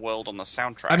Around the World on the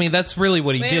soundtrack. I mean, that's really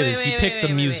what he did, is he picked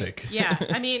the music. Yeah,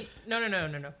 I mean,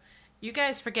 no. You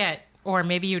guys forget, or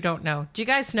maybe you don't know. Do you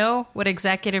guys know what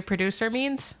executive producer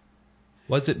means?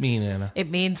 What's it mean, Anna? It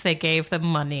means they gave them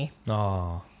money.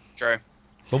 Oh. True.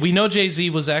 But we know Jay-Z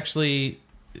was actually...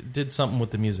 did something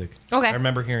with the music. Okay. I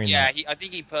remember hearing that. Yeah, I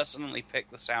think he personally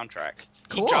picked the soundtrack.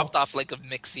 Cool. He dropped off like a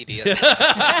mix CD. Here's the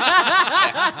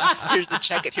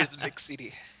check. Here's the mix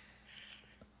CD.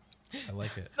 I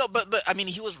like it. No, but I mean,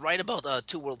 he was right about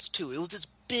Two Worlds 2. It was this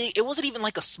big. It wasn't even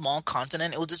like a small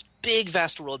continent. It was this big,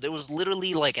 vast world. There was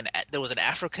literally like there was an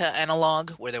Africa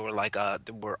analog where there were like there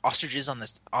were ostriches on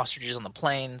the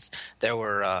plains. There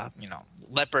were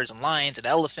leopards and lions and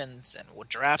elephants and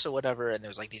giraffes or whatever. And there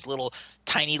was like these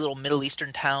tiny little Middle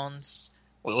Eastern towns.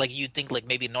 Like you'd think like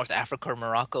maybe North Africa or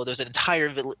Morocco. There's an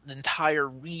entire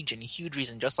region, huge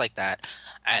region just like that.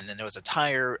 And then there was an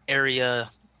entire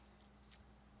area.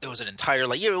 There was an entire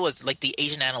it was like the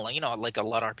Asian analog. Like a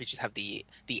lot of RPGs have the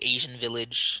Asian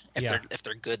village. If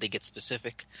they're good, they get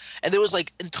specific. And there was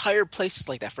like entire places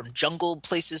like that, from jungle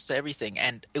places to everything.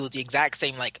 And it was the exact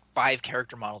same 5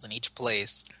 character models in each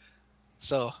place.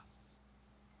 So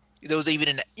there was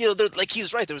even he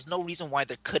was right. There was no reason why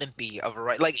there couldn't be a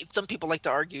variety. Like some people like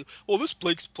to argue, well, this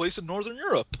takes place in Northern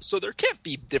Europe, so there can't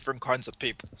be different kinds of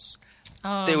peoples.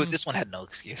 This one had no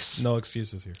excuse. No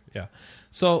excuses here. Yeah.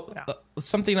 So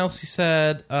something else he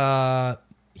said,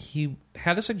 he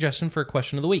had a suggestion for a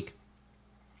question of the week.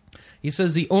 He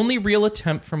says the only real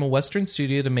attempt from a Western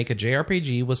studio to make a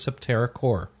JRPG was Subterra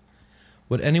Core.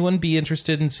 Would anyone be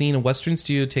interested in seeing a Western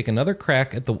studio take another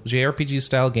crack at the JRPG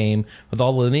style game with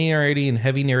all the linearity and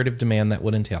heavy narrative demand that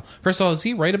would entail? First of all, is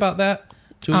he right about that?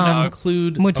 To not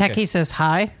include... Muteki says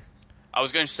hi. I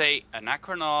was going to say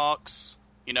Anachronox,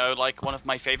 like one of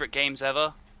my favorite games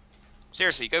ever.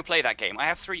 Seriously, go play that game. I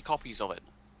have 3 copies of it.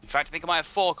 In fact, I think I might have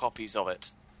 4 copies of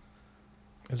it.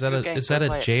 Is that a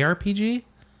JRPG?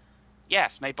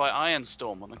 Yes, made by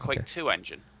Ironstorm on the Quake 2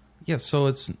 engine. Yeah, so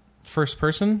it's first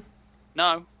person?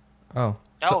 No. Oh.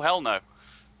 Oh, hell no.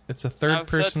 It's a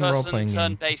third-person role-playing game.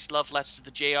 Turn-based love letter to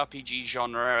the JRPG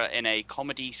genre in a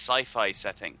comedy sci-fi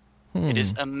setting. It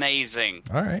is amazing.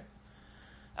 All right.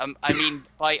 I mean,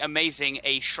 by amazing,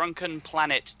 a shrunken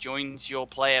planet joins your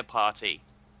player party.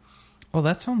 Oh,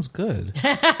 that sounds good.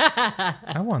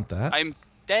 I want that. I'm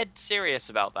dead serious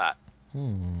about that.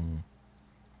 In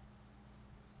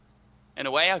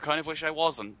a way, I kind of wish I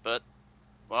wasn't, but,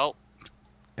 well...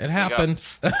 It happened.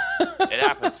 It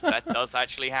happens. That does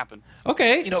actually happen.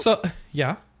 Okay,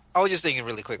 yeah. I was just thinking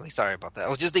really quickly. Sorry about that. I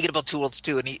was just thinking about Two Worlds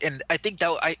 2, and I think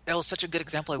that was such a good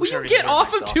example. I wish I remembered get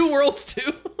off myself. of Two Worlds 2?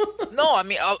 No, I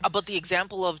mean about the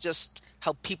example of just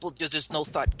how people just no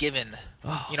thought given.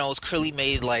 Oh. It was clearly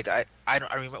made like I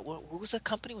remember what was that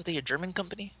company? Was they a German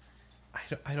company?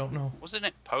 I don't know. Wasn't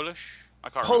it Polish? I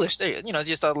can't Polish. remember. They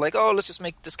just thought like, let's just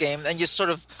make this game, and just sort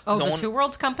of. The Two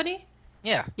Worlds company.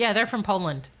 Yeah. Yeah, they're from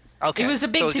Poland. Okay. It was a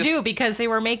big to-do because they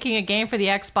were making a game for the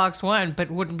Xbox One,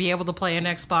 but wouldn't be able to play an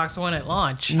Xbox One at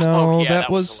launch. No, that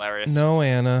was hilarious. No,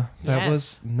 Anna. That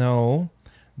Yes.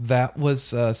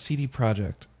 was CD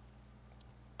Projekt.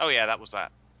 Oh yeah, that was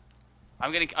that. I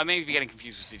may be getting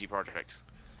confused with CD Projekt.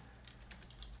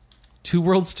 Two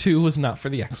Worlds 2 was not for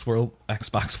the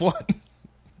Xbox One.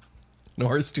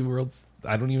 Nor is Two Worlds...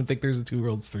 I don't even think there's a Two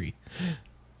Worlds 3.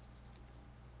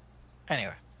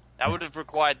 Anyway. That would have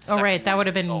required... That would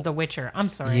have been The Witcher. I'm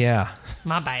sorry. Yeah.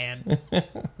 My bad.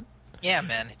 Yeah,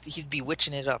 man. He's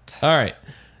bewitching it up. All right.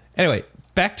 Anyway,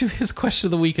 back to his question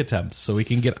of the week attempt, so we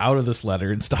can get out of this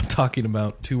letter and stop talking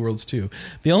about Two Worlds 2.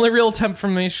 The only real attempt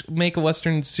from make a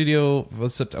Western studio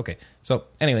was... Okay, so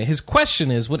anyway, his question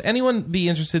is, would anyone be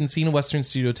interested in seeing a Western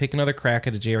studio take another crack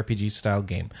at a JRPG-style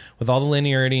game with all the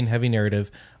linearity and heavy narrative,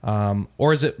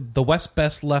 or is it the West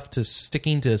best left to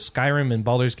sticking to Skyrim and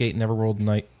Baldur's Gate and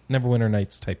Neverwinter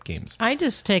Nights type games? I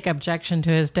just take objection to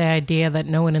his idea that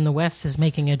no one in the West is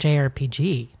making a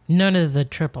JRPG. None of the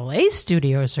AAA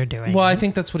studios are doing Well, it. I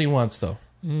think that's what he wants, though.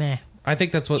 Meh. I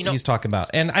think that's what he's talking about.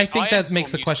 And I think that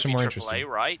makes the question more interesting.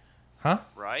 Right? Huh?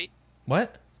 Right?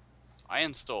 What?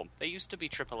 Ironstorm. They used to be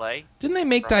AAA. Didn't they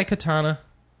make Daikatana?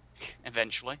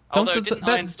 Eventually.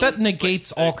 That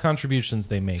negates all contributions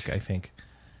they make, I think.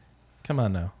 Come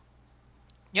on now.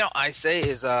 I say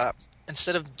is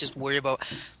instead of just worry about...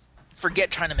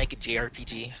 Forget trying to make a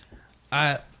JRPG.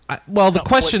 I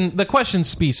The question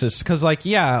species, because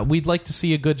we'd like to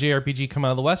see a good JRPG come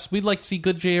out of the West. We'd like to see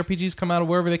good JRPGs come out of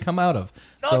wherever they come out of.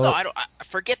 No, I don't.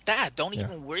 Forget that. Don't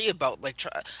even worry about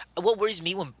what worries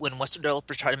me when Western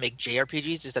developers try to make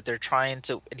JRPGs is that they're trying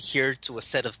to adhere to a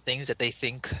set of things that they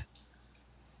think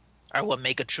are what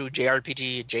make a true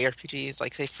JRPG.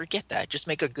 JRPGs, say, forget that. Just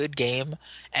make a good game,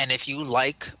 and if you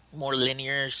like more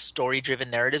linear, story-driven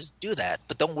narratives, do that.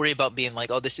 But don't worry about being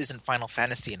like, oh, this isn't Final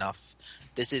Fantasy enough.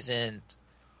 This isn't.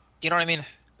 You know what I mean?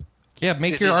 Yeah,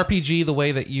 make your RPG the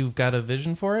way that you've got a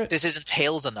vision for it. This isn't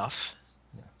Tales enough.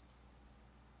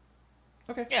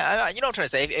 Okay. Yeah, you know what I'm trying to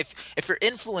say. If you're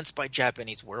influenced by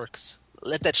Japanese works,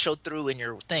 let that show through in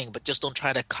your thing, but just don't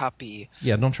try to copy.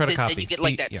 Yeah, don't try to copy. Then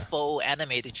you get that faux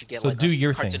anime that you get so do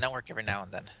your Cartoon thing. Network every now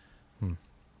and then.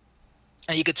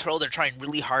 And you could tell they're trying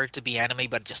really hard to be anime,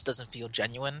 but it just doesn't feel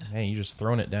genuine. Hey, you're just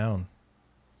throwing it down.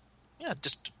 Yeah,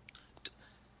 just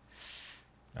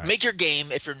make your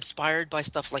game. If you're inspired by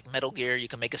stuff like Metal Gear, you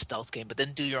can make a stealth game, but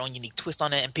then do your own unique twist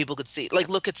on it, and people could see.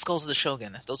 Look at Skulls of the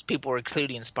Shogun. Those people were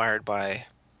clearly inspired by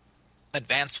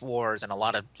Advance Wars and a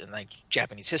lot of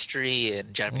Japanese history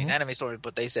and Japanese anime stories,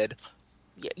 but they said,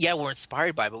 yeah, we're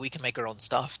inspired by it, but we can make our own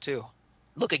stuff too.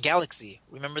 Look at Galaxy.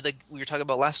 Remember we were talking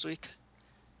about last week?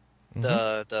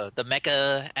 The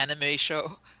mecha anime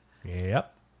show?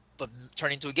 Yep. But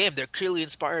turning into a game, they're clearly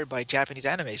inspired by Japanese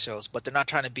anime shows, but they're not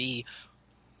trying to be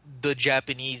the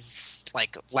Japanese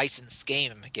licensed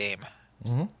game.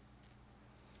 And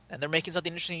they're making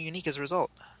something interesting and unique as a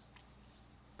result.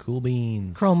 Cool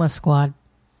beans. Chroma Squad.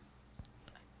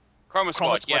 Chroma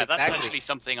Squad. Yeah, exactly.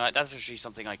 that's actually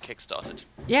something I kickstarted.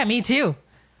 Yeah, me too.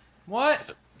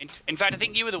 What? In fact, I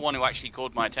think you were the one who actually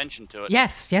called my attention to it.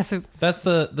 Yes. That's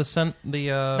the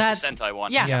Sentai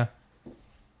one. Yeah.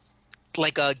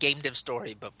 Like a game dev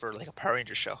story, but for a Power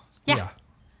Ranger show. Yeah.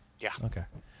 Okay.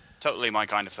 Totally my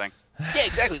kind of thing. Yeah,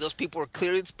 exactly. Those people were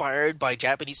clearly inspired by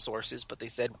Japanese sources, but they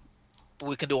said,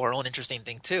 we can do our own interesting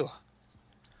thing too.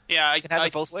 Yeah, You can have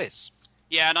it both ways.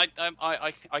 Yeah, and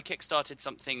I kickstarted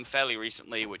something fairly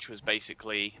recently, which was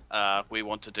basically we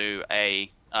want to do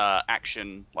a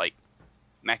action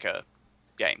mecha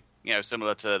game.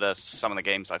 Similar to some of the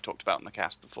games I've talked about in the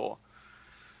cast before.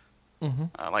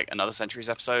 Like Another Centuries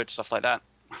episode, stuff like that.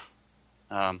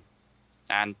 And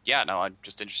I'm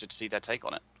just interested to see their take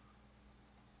on it.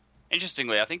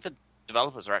 Interestingly, I think the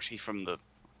developers are actually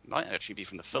might actually be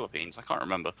from the Philippines. I can't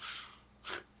remember.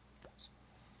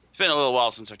 It's been a little while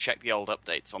since I've checked the old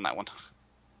updates on that one.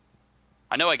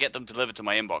 I know I get them delivered to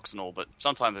my inbox and all, but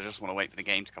sometimes I just want to wait for the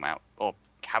game to come out or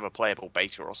have a playable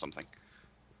beta or something.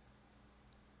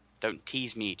 Don't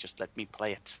tease me, just let me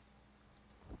play it.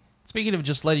 Speaking of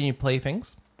just letting you play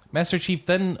things, Master Chief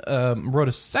then wrote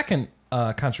a second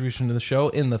contribution to the show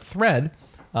in the thread,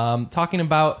 talking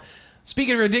about,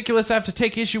 speaking of ridiculous, I have to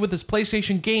take issue with this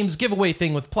PlayStation Games giveaway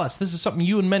thing with Plus. This is something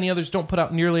you and many others don't put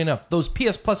out nearly enough. Those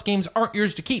PS Plus games aren't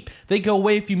yours to keep. They go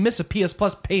away if you miss a PS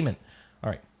Plus payment. All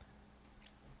right.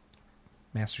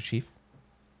 Master Chief,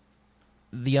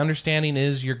 the understanding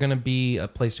is you're going to be a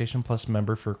PlayStation Plus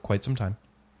member for quite some time.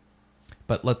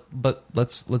 But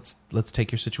let's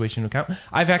take your situation into account.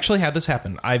 I've actually had this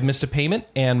happen. I've missed a payment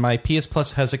and my PS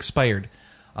Plus has expired.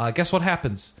 Guess what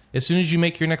happens? As soon as you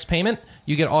make your next payment,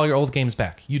 you get all your old games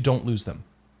back. You don't lose them.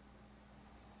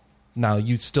 Now,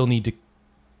 you still need to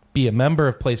be a member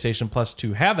of PlayStation Plus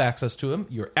to have access to them.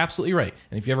 You're absolutely right.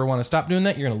 And if you ever want to stop doing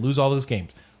that, you're going to lose all those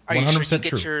games. Are you sure you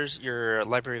get your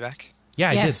library back? Yeah,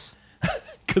 I did.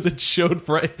 Because it showed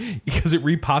because it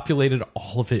repopulated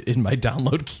all of it in my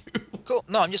download queue. Cool.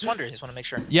 No, I'm just wondering. I just want to make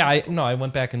sure. Yeah, I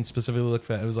went back and specifically looked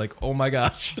at it. I was like, oh my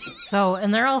gosh. So,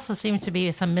 and there also seems to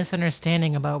be some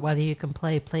misunderstanding about whether you can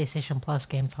play PlayStation Plus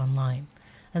games online.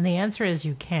 And the answer is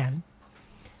you can,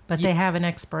 but they have an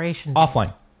expiration date.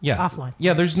 Offline. Yeah. Offline.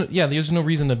 Yeah, there's no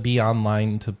reason to be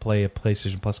online to play a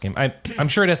PlayStation Plus game. I'm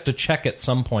sure it has to check at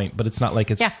some point, but it's not like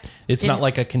it's not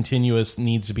like a continuous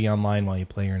needs to be online while you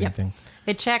play or anything.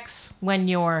 It checks when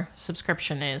your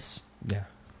subscription is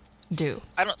due.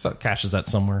 So it caches that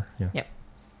somewhere. Yeah. Yep.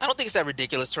 I don't think it's that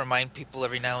ridiculous to remind people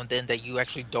every now and then that you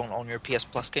actually don't own your PS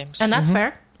Plus games. And that's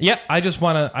fair. Yeah, I just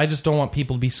don't want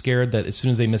people to be scared that as soon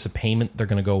as they miss a payment, they're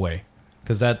going to go away.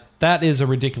 Because that is a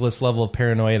ridiculous level of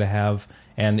paranoia to have.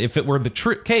 And if it were the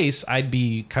case, I'd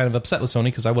be kind of upset with Sony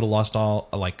because I would have lost all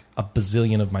a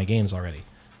bazillion of my games already.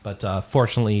 But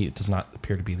fortunately, it does not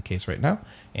appear to be the case right now,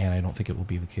 and I don't think it will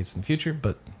be the case in the future.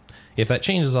 But if that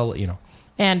changes, I'll let you know.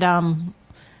 And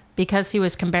because he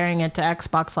was comparing it to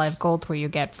Xbox Live Gold, where you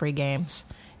get free games,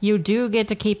 you do get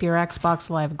to keep your Xbox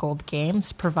Live Gold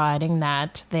games, providing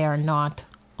that they are not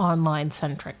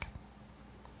online-centric.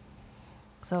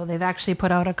 So they've actually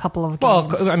put out a couple of games.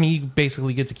 Well, I mean, you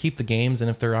basically get to keep the games, and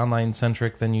if they're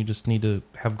online-centric, then you just need to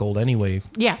have gold anyway.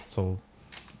 Yeah. So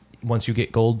once you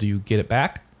get gold, do you get it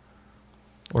back?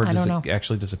 Or does it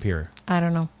actually disappear? I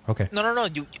don't know. Okay. No.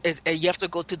 You have to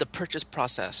go through the purchase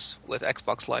process with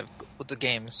Xbox Live with the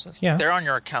games. Yeah. They're on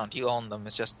your account. You own them.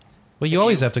 It's just... Well, you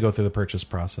always have to go through the purchase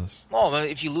process. Well,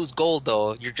 if you lose gold,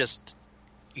 though, you're just...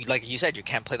 like you said, you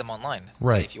can't play them online.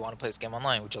 Right. So if you want to play this game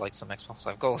online, would you like some Xbox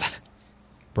Live gold?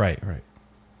 Right.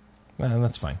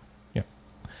 That's fine.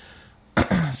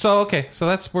 Yeah. So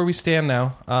that's where we stand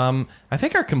now. I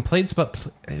think our complaints about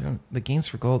the games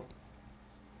for gold,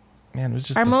 man, it was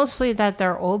just mostly that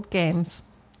they're old games.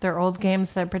 They're old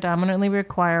games that predominantly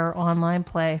require online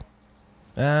play.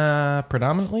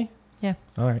 Predominantly? Yeah.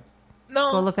 All right.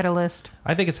 No. Go look at a list.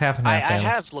 I think it's half and I half. I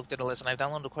have looked at a list, and I've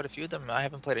downloaded quite a few of them. I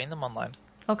haven't played any of them online.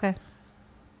 Okay.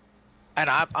 And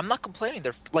I'm not complaining.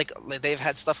 They're they've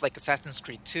had stuff like Assassin's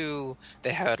Creed 2.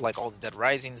 They had like all the Dead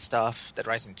Rising stuff, Dead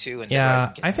Rising 2, and Dead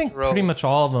Rising I think Zero. pretty much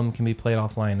all of them can be played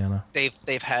offline, Anna.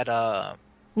 They've had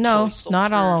no, Toy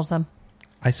not all of Soldiers. them.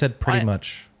 I said pretty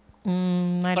much. But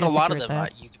a lot of them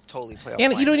you could totally play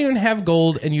offline. And you don't even have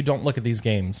gold, and you don't look at these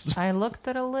games. I looked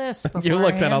at a list before You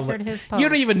looked I at answered his post. You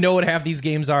don't even know what half these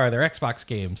games are. They're Xbox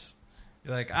games.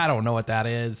 You're like, I don't know what that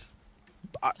is.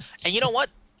 And you know what?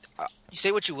 You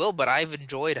say what you will, but I've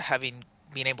enjoyed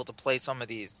being able to play some of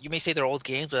these. You may say they're old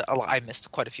games, but I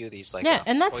missed quite a few of these. Like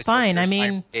and that's Toy fine. Soldiers, I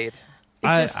mean,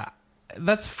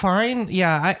 that's fine.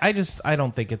 Yeah, I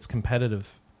don't think it's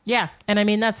competitive. Yeah, and I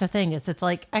mean that's the thing. It's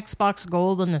like Xbox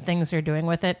Gold and the things they're doing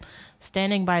with it.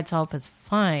 Standing by itself is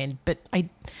fine, but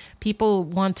people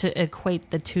want to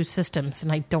equate the two systems,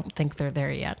 and I don't think they're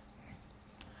there yet.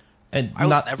 And I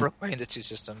was never equating the two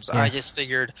systems. Yeah. I just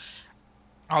figured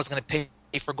I was going to pay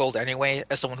for gold anyway.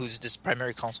 As someone who's just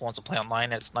primary console wants to play online,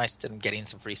 and it's nice to getting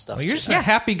some free stuff. Well, you're just a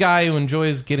happy guy who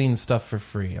enjoys getting stuff for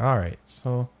free. All right,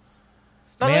 so.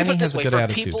 No, let me put it has this way: a good for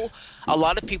attitude. people, a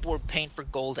lot of people were paying for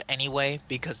gold anyway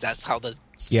because that's how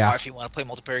if you want to play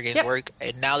multiplayer games work.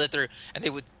 And now that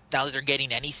they're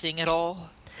getting anything at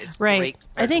all, it's right.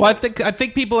 great. I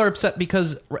think people are upset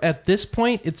because at this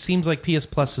point it seems like PS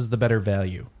Plus is the better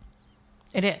value.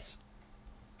 It is.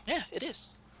 Yeah, it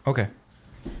is. Okay.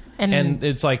 And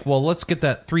it's like, well, let's get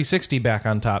that 360 back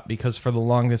on top because for the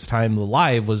longest time, the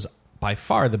Live was by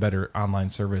far the better online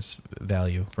service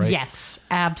value, right? Yes,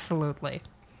 absolutely.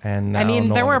 And I mean,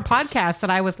 there were longer the case. podcasts that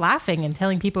I was laughing and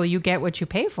telling people you get what you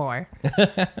pay for.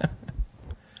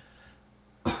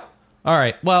 All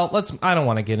right. Well, I don't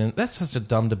want to get in. That's such a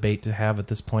dumb debate to have at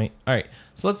this point. All right.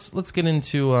 So let's get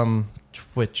into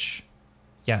Twitch.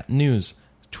 Yeah, news.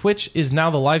 Twitch is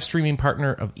now the live streaming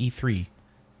partner of E3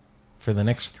 for the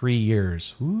next 3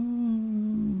 years. Ooh.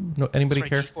 No, anybody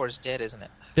care? G4 is dead, isn't it?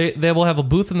 They will have a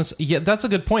booth in this. Yeah, that's a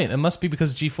good point. It must be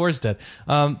because G4 is dead.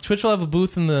 Twitch will have a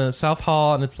booth in the South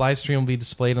Hall, and its live stream will be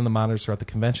displayed on the monitors throughout the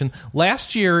convention.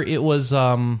 Last year, it was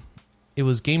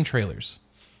game trailers.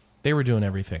 They were doing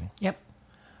everything. Yep.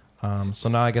 So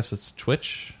now I guess it's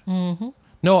Twitch. Mm-hmm.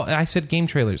 No, I said game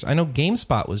trailers. I know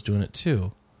GameSpot was doing it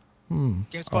too.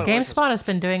 GameSpot has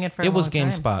been doing it for a long time. It was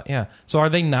GameSpot, yeah. So are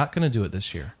they not going to do it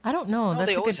this year? I don't know. No, That's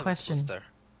they a always good have a question. booth there.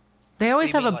 They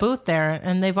always have a like- booth there,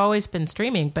 and they've always been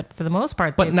streaming, but for the most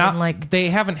part, But they've not been like... they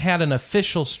haven't had an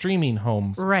official streaming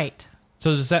home. Right.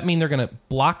 So does that mean they're going to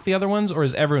block the other ones, or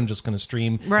is everyone just going to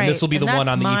stream? Right. And this will be the And one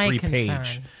that's on the my E3 concern.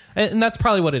 page. And that's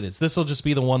probably what it is. This will just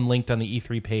be the one linked on the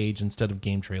E3 page instead of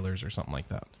game trailers or something like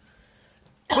that.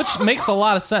 Which makes a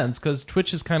lot of sense, because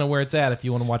Twitch is kind of where it's at if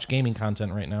you want to watch gaming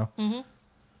content right now. Mm-hmm.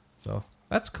 So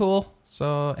that's cool.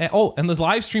 So and the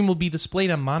live stream will be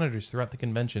displayed on monitors throughout the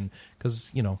convention,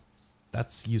 because,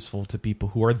 that's useful to people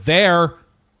who are there.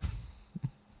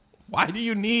 Why do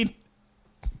you need...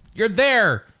 You're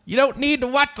there. You don't need to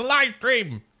watch the live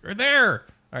stream. You're there.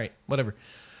 All right, whatever.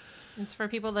 It's for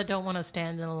people that don't want to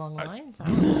stand in a long line.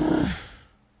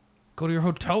 Go to your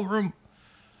hotel room.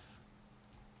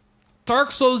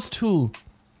 Dark Souls 2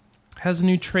 has a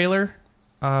new trailer,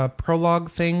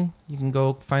 prologue thing. You can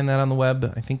go find that on the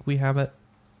web. I think we have it.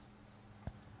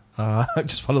 I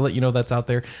just want to let you know that's out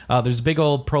there. There's a big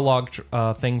old prologue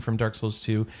thing from Dark Souls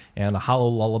 2 and a Hollow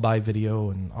Lullaby video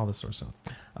and all this sort of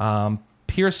stuff.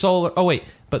 Pure Solar... Oh, wait.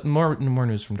 But more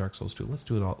news from Dark Souls 2. Let's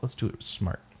do it all. Let's do it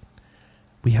smart.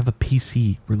 We have a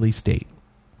PC release date.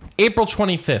 April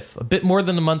 25th. A bit more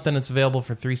than a month, and it's available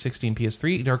for 360 and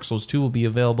PS3. Dark Souls 2 will be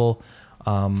available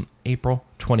April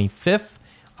 25th.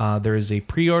 There is a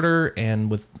pre-order and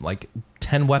with like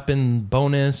 10 weapon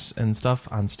bonus and stuff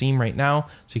on Steam right now,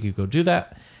 so you could go do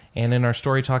that. And in our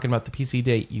story talking about the PC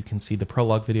date, you can see the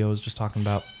prologue video I was just talking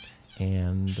about.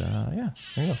 And yeah,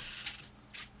 there you go.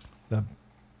 the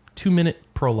 2-minute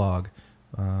prologue.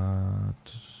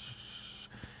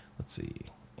 Let's see.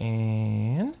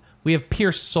 And we have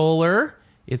Pierce Solar.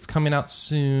 It's coming out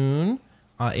soon.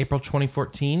 April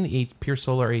 2014, the Pierce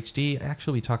Solar HD.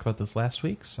 Actually, we talked about this last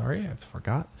week. Sorry, I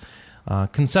forgot.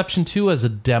 Conception 2 as a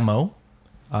demo.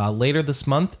 Later this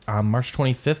month, on March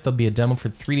 25th, there'll be a demo for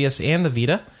the 3DS and the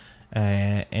Vita.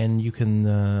 And you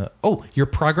can... your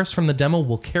progress from the demo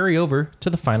will carry over to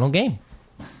the final game.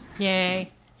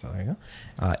 Yay. So there you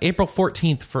go. April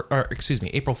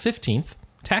 15th,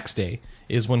 tax day,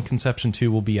 is when Conception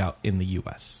 2 will be out in the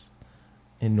U.S.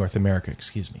 In North America,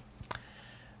 excuse me.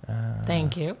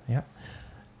 Thank you. Yeah.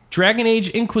 Dragon Age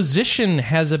Inquisition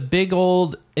has a big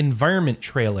old environment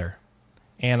trailer.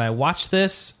 And I watched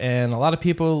this, and a lot of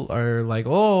people are like,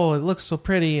 oh, it looks so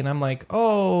pretty. And I'm like,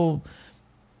 oh,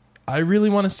 I really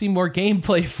want to see more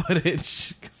gameplay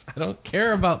footage because I don't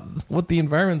care about what the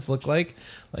environments look like.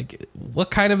 Like,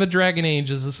 what kind of a Dragon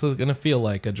Age is this going to feel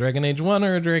like? A Dragon Age 1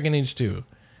 or a Dragon Age 2?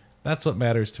 That's what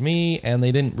matters to me, and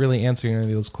they didn't really answer any of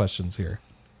those questions here.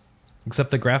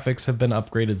 Except the graphics have been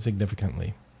upgraded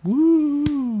significantly.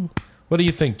 Woo! What do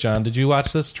you think, John? Did you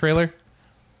watch this trailer?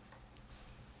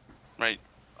 Right.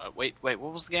 Wait, what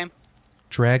was the game?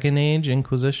 Dragon Age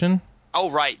Inquisition?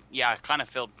 Oh, right. Yeah, I kind of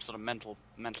felt mentally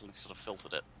sort of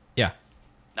filtered it. Yeah.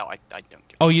 No, I don't give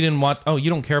Oh, you didn't want... Oh,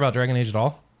 you don't care about Dragon Age at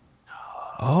all? No.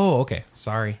 Oh, okay.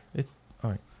 Sorry. It's...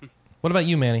 All right. What about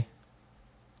you, Manny?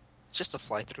 It's just a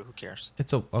fly through. Who cares?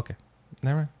 It's a... Okay.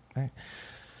 Never mind. All right.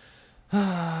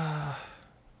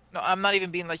 No, I'm not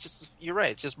even being like just. You're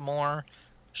right. It's just more.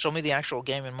 Show me the actual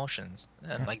game in motion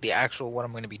and like the actual what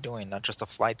I'm going to be doing, not just a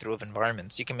fly through of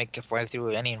environments. You can make a fly through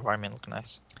of any environment look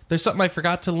nice. There's something I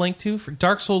forgot to link to for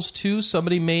Dark Souls 2.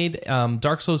 Somebody made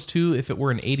Dark Souls 2 if it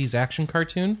were an 80s action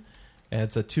cartoon. And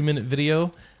it's a 2-minute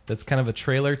video that's kind of a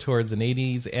trailer towards an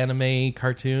 80s anime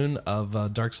cartoon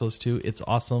of Dark Souls 2. It's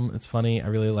awesome. It's funny. I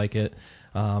really like it.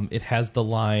 It has the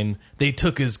line, "They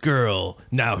took his girl,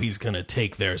 now he's going to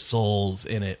take their souls"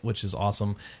 in it, which is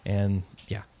awesome. And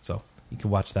yeah, so you can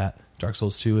watch that. Dark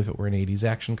Souls 2 if it were an 80s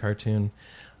action cartoon.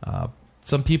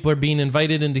 Some people are being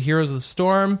invited into Heroes of the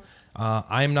Storm.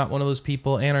 I'm not one of those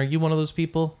people. Anne, are you one of those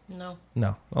people? No.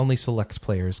 No. Only select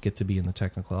players get to be in the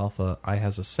technical alpha. I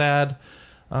has a sad.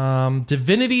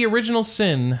 Divinity Original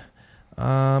Sin.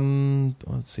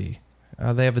 Let's see.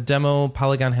 They have a demo.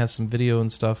 Polygon has some video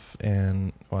and stuff,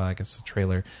 and well, I guess a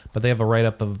trailer. But they have a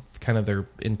write-up of kind of their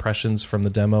impressions from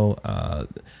the demo.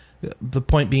 The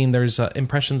point being, there's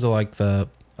impressions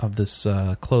of this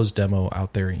closed demo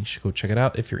out there, and you should go check it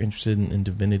out if you're interested in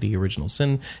Divinity Original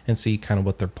Sin and see kind of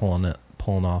what they're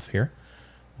pulling off here.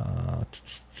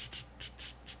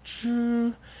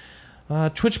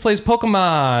 Twitch Plays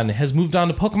Pokemon has moved on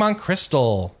to Pokemon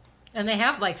Crystal. And they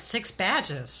have like 6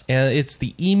 badges. And it's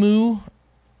the Emu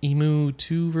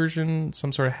 2 version,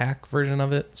 some sort of hack version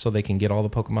of it, so they can get all the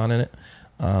Pokemon in it.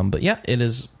 But yeah, it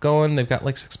is going. They've got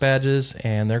like 6 badges,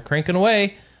 and they're cranking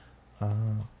away.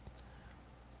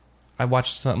 I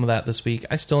watched some of that this week.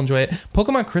 I still enjoy it.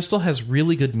 Pokemon Crystal has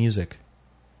really good music.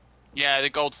 Yeah, the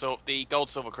gold,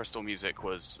 silver, crystal music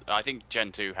was. I think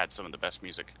Gen 2 had some of the best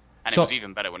music. And it was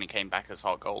even better when he came back as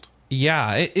Heart Gold.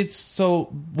 Yeah, it's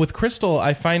so with Crystal,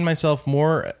 I find myself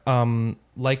more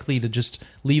likely to just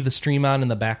leave the stream on in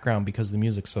the background because the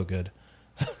music's so good.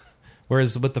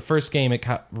 Whereas with the first game, it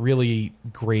got really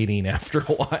grating after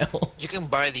a while. You can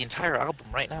buy the entire album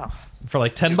right now for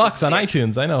like $10 on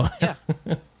iTunes. I know. Yeah,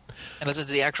 and listen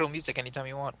to the actual music anytime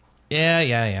you want.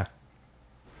 Yeah.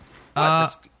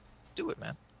 Let's do it,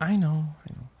 man. I know.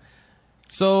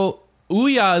 So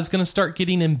Ouya is going to start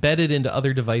getting embedded into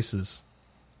other devices.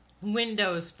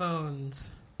 Windows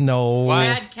phones. No.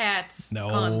 Mad Cat's no.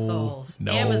 Consoles.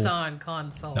 No. Amazon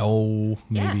console. No.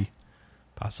 Maybe. Yeah.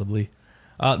 Possibly.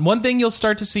 One thing you'll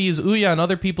start to see is Ouya on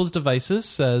other people's devices,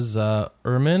 says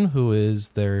Ermin, who is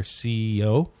their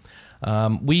CEO.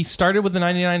 We started with the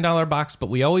 $99 box, but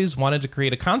we always wanted to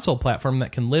create a console platform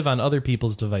that can live on other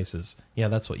people's devices. Yeah,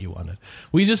 that's what you wanted.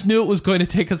 We just knew it was going to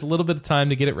take us a little bit of time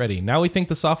to get it ready. Now we think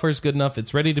the software is good enough.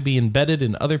 It's ready to be embedded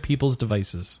in other people's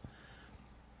devices.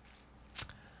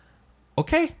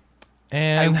 Okay.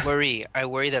 And I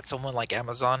worry that someone like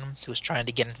Amazon, who's trying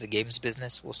to get into the games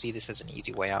business, will see this as an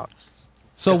easy way out.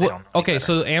 So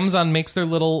so Amazon makes their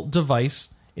little device.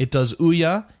 It does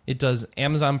Ouya. It does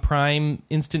Amazon Prime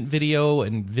instant video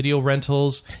and video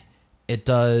rentals. It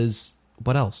does...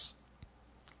 What else?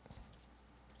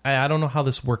 I don't know how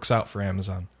this works out for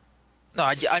Amazon. No,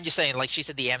 I'm just saying, like she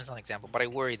said the Amazon example, but I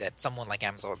worry that someone like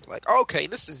Amazon would be like, oh, okay,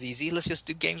 this is easy. Let's just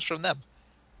do games from them.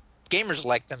 Gamers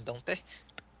like them, don't they?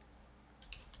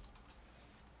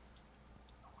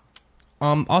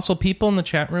 Also, people in the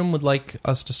chat room would like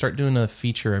us to start doing a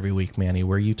feature every week, Manny,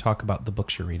 where you talk about the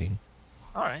books you're reading.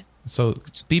 All right. So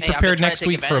be prepared next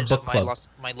week for a book club.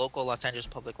 My local Los Angeles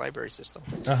Public Library system.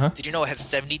 Uh-huh. Did you know it has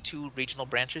 72 regional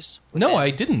branches? No, I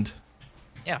didn't.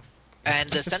 Yeah. And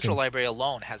the central library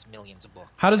alone has millions of books.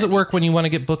 How does it work when you want to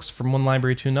get books from one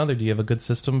library to another? Do you have a good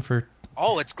system for...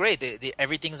 Oh, it's great.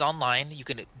 Everything's online. You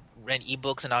can rent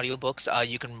ebooks and audiobooks.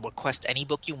 You can request any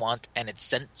book you want, and it's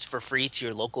sent for free to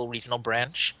your local regional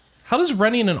branch. How does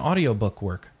renting an audiobook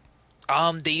work?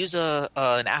 They use an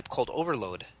app called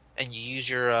Overload, and you use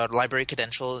your library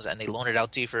credentials, and they loan it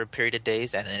out to you for a period of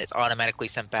days, and then it's automatically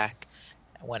sent back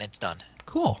when it's done.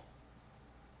 Cool.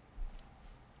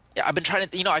 Yeah, I've been trying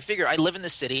to. I figure I live in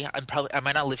this city. I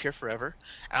might not live here forever,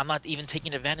 and I'm not even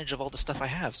taking advantage of all the stuff I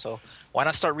have. So why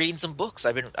not start reading some books?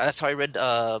 That's how I read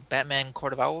Batman: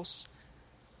 Court of Owls.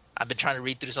 I've been trying to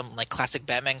read through some classic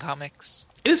Batman comics.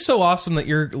 It is so awesome that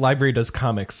your library does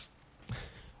comics.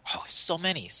 Oh, so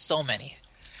many.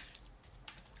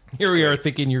 Here we are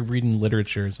thinking you're reading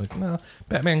literature. It's like, no,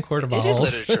 Batman: Court of Owls. It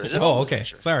is literature. Oh, okay.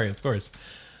 Literature. Sorry, of course.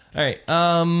 All right.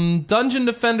 Dungeon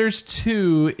Defenders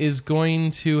 2 is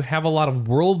going to have a lot of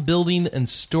world building and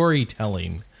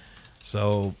storytelling.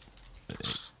 So,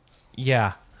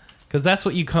 yeah. Because that's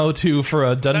what you go to for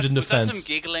a dungeon defense. Was that some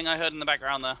giggling I heard in the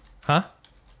background there? Huh?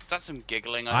 Was that some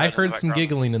giggling I heard some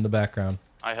giggling in the background.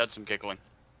 I heard some giggling.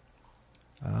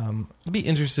 I'd be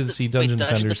interested to see Dungeon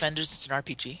Defenders. Dungeon Defenders is an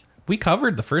RPG? We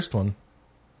covered the first one.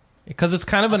 Because it's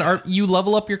kind of an art. You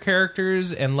level up your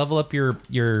characters and level up your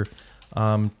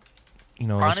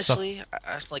honestly,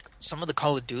 I like some of the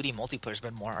Call of Duty multiplayer's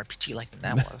been more RPG-like than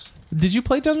that was. Did you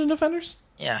play Dungeon Defenders?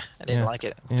 Yeah, I didn't like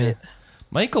it a bit.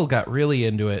 Michael got really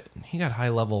into it. He got high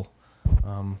level.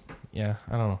 Yeah,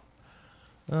 I don't know.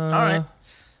 All right.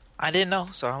 I didn't know,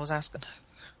 so I was asking.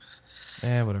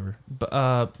 Whatever.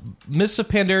 Mists of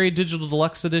Pandaria Digital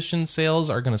Deluxe Edition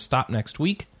sales are going to stop next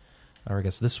week. Or I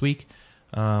guess this week.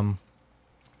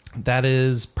 That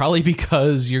is probably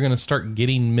because you're going to start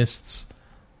getting Mists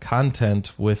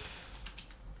content with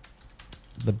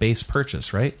the base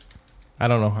purchase, right? I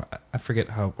don't know. I forget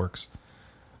how it works.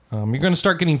 You're going to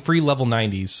start getting free level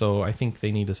 90s, so I think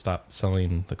they need to stop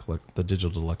selling the digital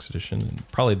deluxe edition,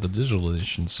 and probably the digital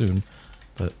edition soon,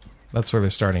 but that's where they're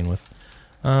starting with.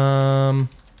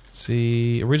 Let's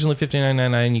see. Originally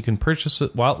 $59.99, you can purchase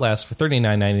it while it lasts for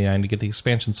 $39.99 to get the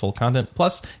expansion soul content,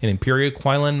 plus an Imperial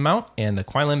Quinlan mount and a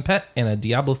Quinlan pet and a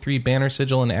Diablo 3 banner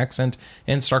sigil and accent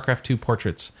and StarCraft 2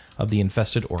 portraits of the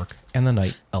infested orc and the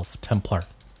Night Elf Templar.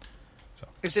 So,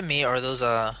 is it me, or are those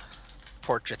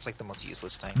portraits like the most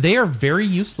useless thing? They are very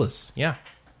useless. Yeah.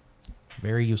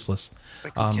 Very useless.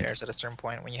 Like, who cares at a certain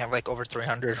point when you have over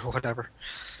 300 or whatever?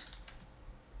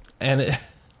 And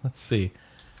let's see.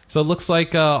 So it looks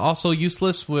like also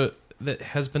useless that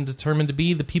has been determined to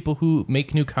be the people who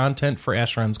make new content for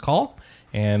Asheron's Call,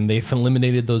 and they've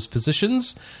eliminated those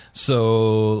positions.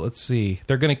 So let's see.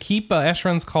 They're going to keep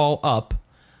Asheron's Call up,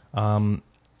 and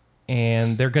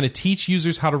they're going to teach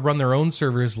users how to run their own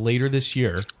servers later this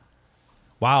year.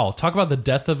 Wow, talk about the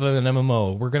death of an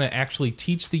MMO. We're going to actually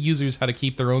teach the users how to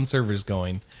keep their own servers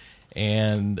going,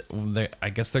 and I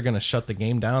guess they're going to shut the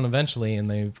game down eventually,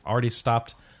 and they've already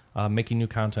stopped making new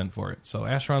content for it. So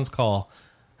Asheron's Call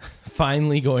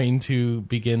finally going to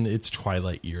begin its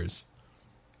twilight years.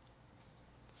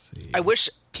 Let's see. I wish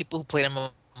people who played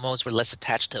MMOs were less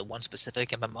attached to one specific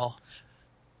MMO.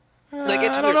 I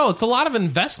don't know. It's a lot of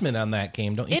investment on that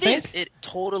game, don't you think? It is. It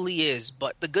totally is.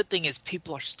 But the good thing is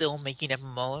people are still making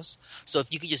MMOs. So if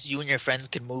you and your friends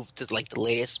can move to the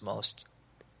latest, most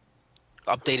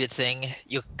updated thing,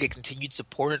 you'll get continued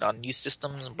support on new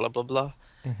systems and blah, blah, blah.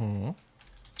 Mm-hmm.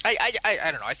 I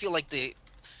don't know. I feel like it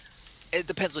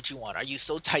depends what you want. Are you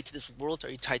so tied to this world, or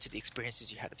are you tied to the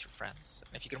experiences you had with your friends?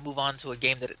 And if you can move on to a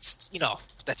game that it's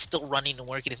that's still running and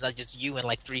working, it's not just you and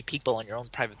 3 people on your own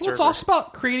private server. It's also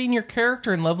about creating your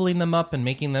character and leveling them up and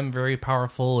making them very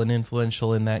powerful and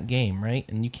influential in that game, right?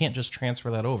 And you can't just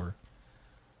transfer that over.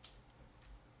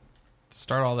 To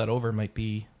start all that over might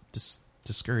be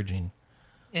discouraging.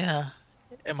 Yeah,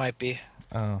 it might be.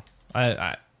 Oh,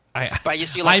 but I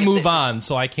just feel like I move on,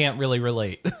 so I can't really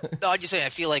relate. No, I'm just saying. I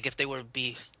feel like if they were to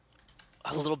be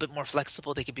a little bit more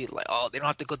flexible, they could be they don't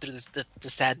have to go through the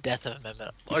sad death of a MMO,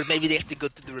 or maybe they have to go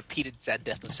through the repeated sad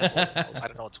death of several MMOs. I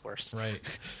don't know what's worse.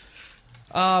 Right.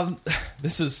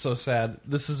 This is so sad.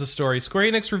 This is a story.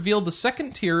 Square Enix revealed the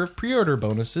second tier of pre-order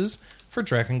bonuses for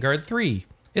Drakengard 3.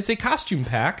 It's a costume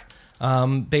pack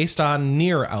based on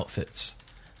Nier outfits.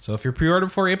 So if you're pre-ordered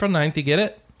before April 9th, you get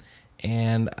it.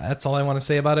 And that's all I want to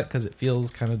say about it because it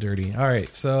feels kind of dirty. All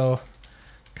right, so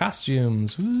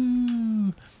costumes.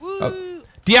 Woo! Woo!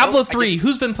 Diablo 3.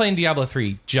 Who's been playing Diablo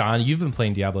 3? John, you've been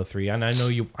playing Diablo 3, and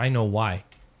I know why.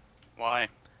 Why?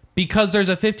 Because there's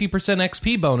a 50%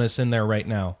 XP bonus in there right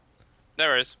now.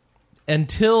 There is.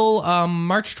 Until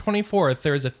March 24th,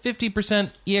 there is a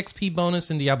 50% EXP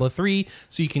bonus in Diablo 3,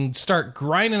 so you can start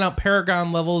grinding out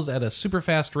Paragon levels at a super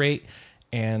fast rate,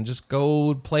 and just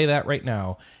go play that right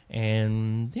now.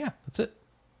 And yeah, that's it.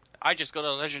 I just got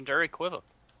a legendary quiver.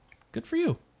 Good for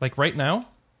you. Like right now?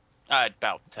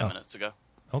 About 10 minutes ago.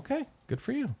 Okay, good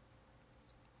for you.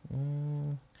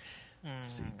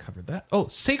 Let's see, covered that. Oh,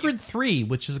 Sacred 3,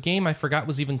 which is a game I forgot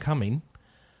was even coming.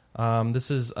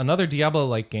 This is another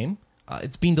Diablo-like game.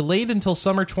 It's being delayed until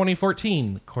summer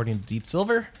 2014, according to Deep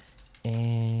Silver.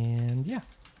 And yeah.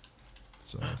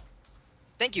 So,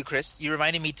 Thank you, Chris. You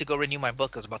reminded me to go renew my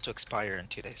book. It's about to expire in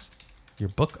 2 days. your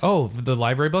book? Oh, the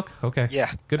library book? Okay.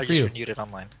 Yeah, Good I for just you. renewed it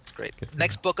online. It's great. Good for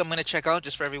Next you. book I'm going to check out,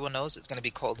 just for everyone knows, it's going to be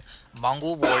called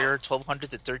Mongol Warrior 1200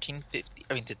 to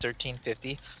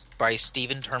 1350 by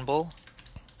Stephen Turnbull.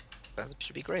 That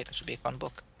should be great. It should be a fun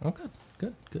book. Oh,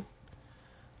 good.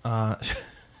 I'm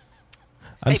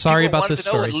sorry people about wanted this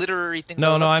to know story. what literary things I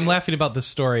No, was up I'm to. laughing about this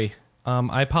story.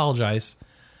 I apologize.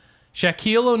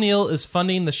 Shaquille O'Neal is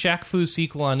funding the Shaq Fu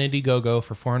sequel on Indiegogo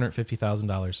for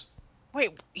 $450,000.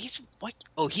 Wait, he's what?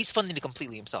 Oh, he's funding it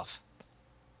completely himself.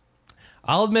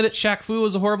 I'll admit it, Shaq Fu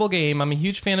was a horrible game. I'm a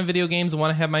huge fan of video games and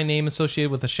want to have my name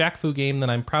associated with a Shaq Fu game that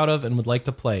I'm proud of and would like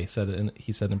to play,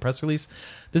 he said in press release.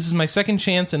 This is my second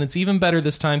chance, and it's even better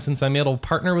this time since I'm able to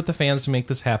partner with the fans to make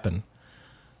this happen.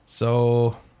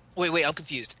 So... Wait, I'm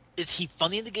confused. Is he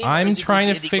funding the game? or I'm is he trying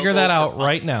going to figure Indiegogo that for out funding?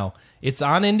 right now. It's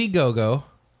on Indiegogo.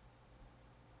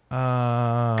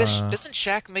 Doesn't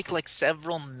Shaq make like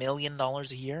several $1 million a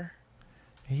year?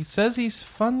 He says he's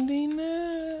funding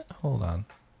it. Hold on.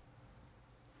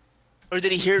 Or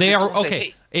did he hear? They did are someone say, okay.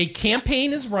 "Hey, A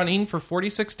campaign is running for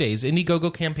 46 days.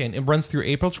 Indiegogo campaign. It runs through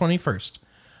April 21st.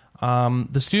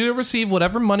 The studio received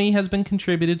whatever money has been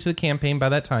contributed to the campaign by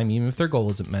that time, even if their goal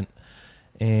isn't met.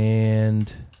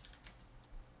 And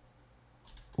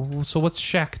so, what's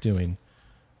Shaq doing?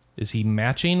 Is he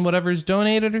matching whatever's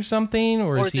donated or something,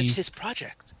 or Or is is this he? his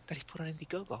project that he put on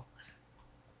Indiegogo?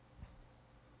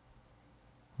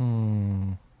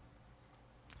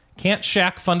 Can't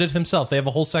Shaq fund it himself? They have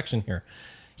a whole section here.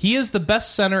 He is the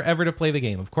best center ever to play the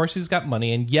game. Of course, he's got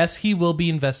money, and yes, he will be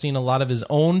investing a lot of his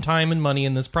own time and money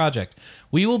in this project.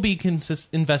 We will be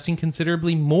investing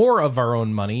considerably more of our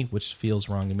own money, which feels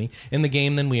wrong to me, in the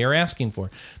game than we are asking for.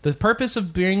 The purpose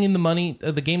of bringing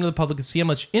the game to the public is to see how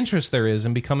much interest there is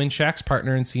in becoming Shaq's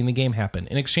partner and seeing the game happen.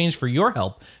 In exchange for your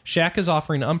help, Shaq is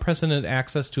offering unprecedented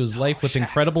access to his life with Shaq,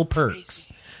 incredible crazy.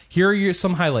 perks. Here are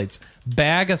some highlights.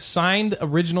 Bag a signed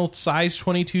original size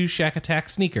 22 Shaq Attack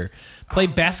sneaker. Play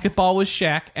basketball with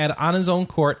Shaq on his own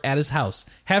court at his house.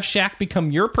 Have Shaq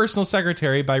become your personal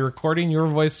secretary by recording your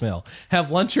voicemail.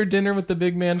 Have lunch or dinner with the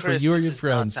big man Chris, for you or this your is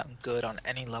friends. not sound good on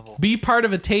any level. Be part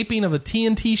of a taping of a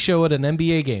TNT show at an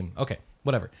NBA game. Okay,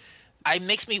 whatever. It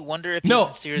makes me wonder if he's No,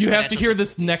 in serious you have to financial hear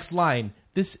this difficulties. next line.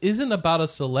 This isn't about a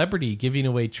celebrity giving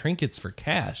away trinkets for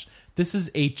cash. This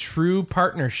is a true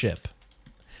partnership.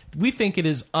 We think it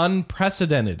is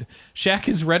unprecedented. Shaq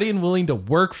is ready and willing to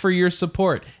work for your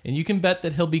support, and you can bet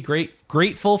that he'll be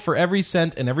grateful for every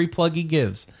cent and every plug he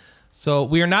gives. So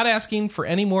we are not asking for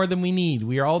any more than we need.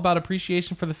 We are all about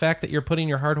appreciation for the fact that you're putting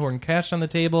your hard-earned cash on the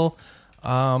table.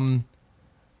 5%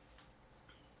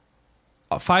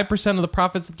 of the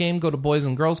profits of the game go to Boys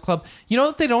and Girls Club. You know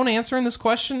what they don't answer in this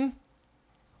question?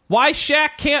 Why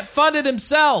Shaq can't fund it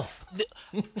himself?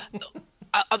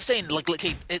 I'm saying,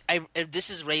 this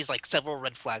has raised like several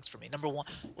red flags for me. Number one,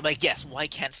 like, yes, why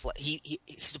can't he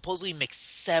supposedly makes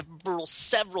several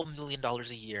 $1 million a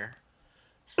year.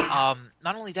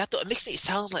 Not only that though, it makes it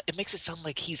sound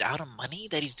like he's out of money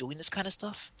that he's doing this kind of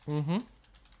stuff.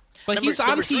 But he's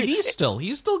on TV still.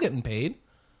 He's still getting paid.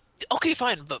 Okay,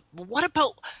 fine, but what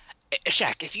about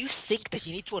Shaq? If you think that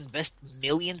you need to invest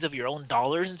millions of your own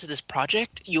dollars into this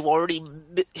project, you've already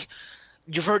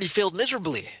failed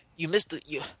miserably. You missed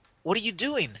what are you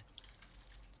doing?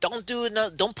 Don't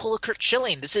pull a Kurt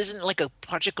Schilling. This isn't like a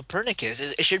Project Copernicus.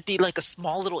 It should be like a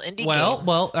small little indie game.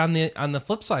 Well, on the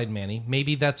flip side, Manny,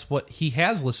 maybe that's what he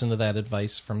has listened to that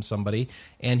advice from somebody,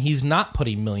 and he's not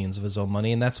putting millions of his own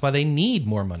money, and that's why they need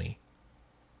more money.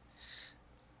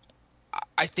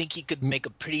 I think he could make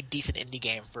a pretty decent indie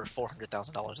game for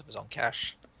 $400,000 of his own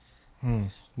cash.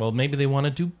 Well, maybe they want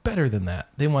to do better than that.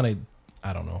 They want to,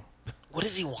 I don't know. What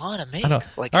does he want to make? I don't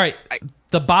know. All right,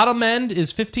 the bottom end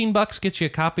is $15, gets you a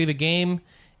copy of the game,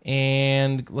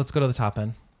 and let's go to the top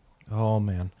end. Oh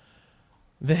man,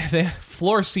 the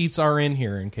floor seats are in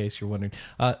here in case you're wondering.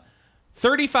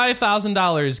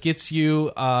 $35,000 gets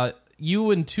you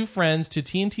you and 2 friends to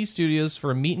TNT Studios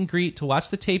for a meet and greet, to watch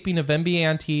the taping of NBA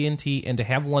on TNT, and to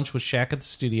have lunch with Shaq at the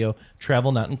studio,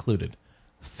 travel not included.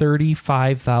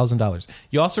 $35,000.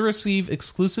 You also receive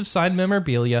exclusive signed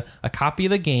memorabilia, a copy of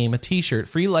the game, a t-shirt,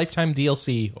 free lifetime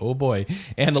DLC, oh boy,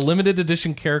 and a limited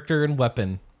edition character and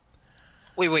weapon.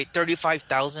 Wait,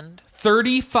 35,000?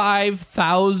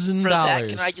 $35,000. For that,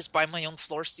 can I just buy my own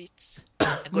floor seats?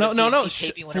 No.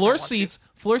 Floor seats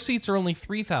are only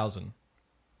 $3,000.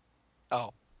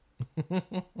 Oh.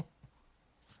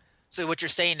 So what you're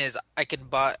saying is I could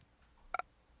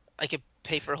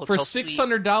pay for a hotel for suite.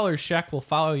 $600, Shaq will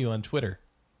follow you on Twitter.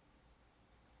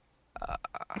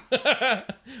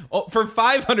 Oh, for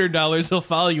 $500, he'll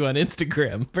follow you on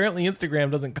Instagram. Apparently, Instagram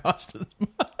doesn't cost as much.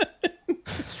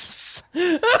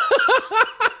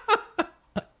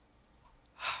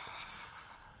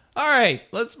 All right,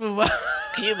 let's move on.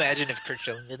 Can you imagine if Kurt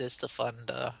Schilling did this to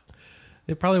fund?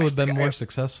 It probably would have been more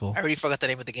successful. I already forgot the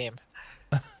name of the game.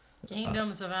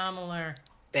 Kingdoms of Amalur.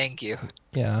 Thank you.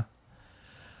 Yeah.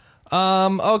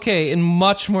 Okay, in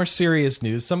much more serious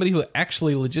news, somebody who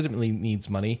actually legitimately needs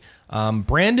money,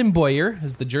 Brandon Boyer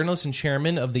is the journalist and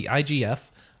chairman of the IGF,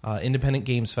 Independent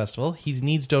Games Festival. He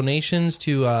needs donations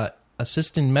to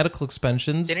assist in medical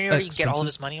expenses. Didn't he already get all of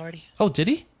his money already? Oh, did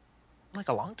he? Like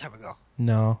a long time ago.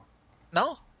 No.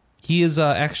 No? He is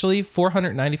actually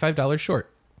 $495 short.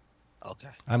 Okay.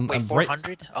 Wait,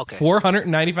 400? Okay.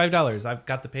 $495. I've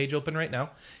got the page open right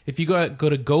now. If you go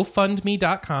to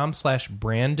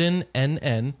GoFundMe.com/Brandon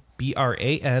NN,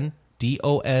 BRANDONNN,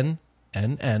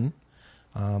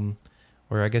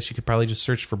 or I guess you could probably just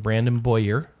search for Brandon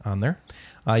Boyer on there.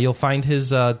 You'll find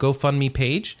his GoFundMe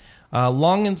page.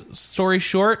 Long story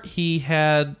short, he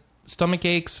had stomach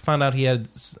aches, found out he had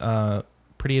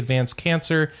pretty advanced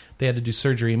cancer. They had to do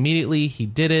surgery immediately. He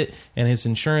did it, and his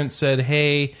insurance said,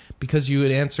 hey, because you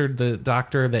had answered the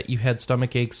doctor that you had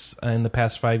stomach aches in the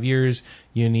past 5 years,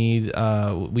 you need,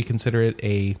 we consider it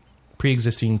a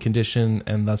pre-existing condition,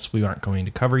 and thus we aren't going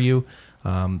to cover you.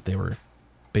 They were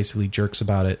basically jerks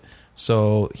about it.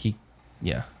 So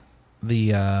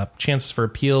the chances for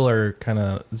appeal are kind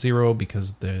of zero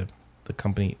because the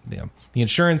company, the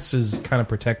insurance is kind of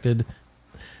protected,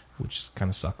 which kind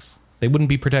of sucks. They wouldn't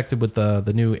be protected with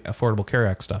the new Affordable Care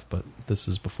Act stuff, but this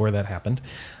is before that happened.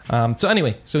 So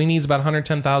anyway, he needs about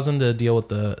 $110,000 to deal with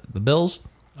the bills.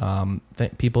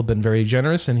 People have been very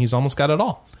generous, and he's almost got it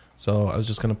all. So I was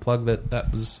just going to plug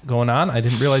that was going on. I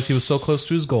didn't realize he was so close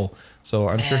to his goal. So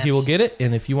I'm sure he will get it.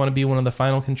 And if you want to be one of the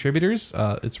final contributors,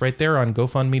 it's right there on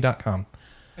GoFundMe.com.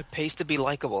 It pays to be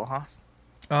likable, huh?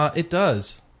 It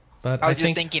does. But I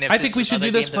think we should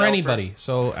do this for anybody.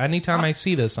 So anytime I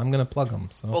see this, I'm going to plug them.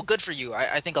 So. Well, good for you.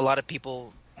 I think a lot of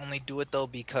people only do it, though,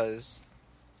 because,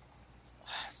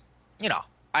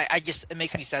 it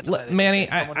makes me sad. Manny,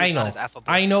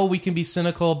 I know we can be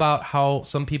cynical about how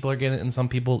some people are getting it and some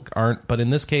people aren't. But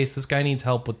in this case, this guy needs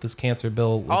help with this cancer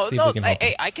bill. Let's see if we can help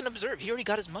him. I can observe. He already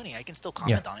got his money. I can still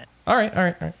comment on it. All right.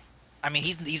 I mean,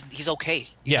 he's okay.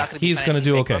 He's going to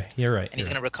do okay. You're right. And he's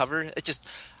going to recover.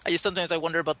 Sometimes I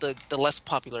wonder about the less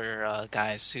popular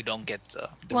guys who don't get the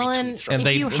retweets from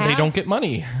they don't get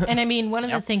money. And I mean, one of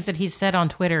the things that he said on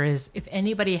Twitter is, if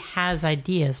anybody has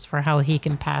ideas for how he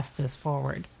can pass this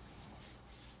forward.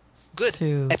 Good.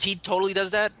 If he totally does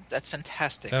that, that's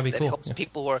fantastic. That'd be cool. It helps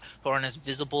people who aren't as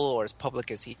visible or as public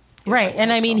as he is. Right.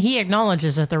 And I mean, he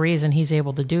acknowledges that the reason he's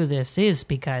able to do this is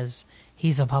because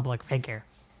he's a public figure.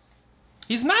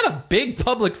 He's not a big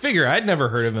public figure. I'd never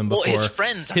heard of him before. Well, his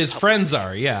friends are. His friends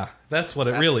are, yeah. That's what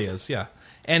it really is, yeah.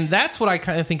 And that's what I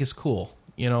kind of think is cool,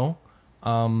 Well,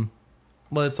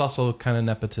 it's also kind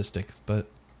of nepotistic, but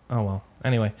oh well.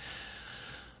 Anyway.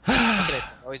 I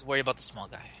always worry about the small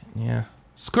guy. Yeah.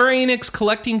 Square Enix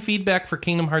collecting feedback for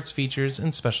Kingdom Hearts features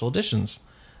and special editions.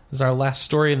 This is our last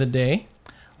story of the day.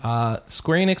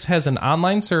 Square Enix has an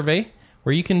online survey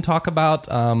where you can talk about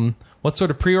what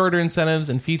sort of pre-order incentives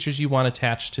and features you want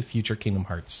attached to future Kingdom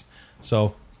Hearts.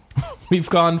 So we've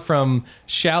gone from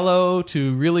shallow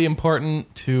to really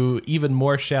important to even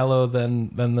more shallow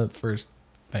than the first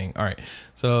thing. All right,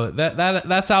 so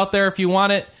that's out there. If you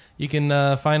want it, you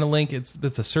can find a link. It's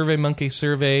a SurveyMonkey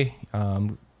survey.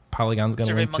 Polygon's got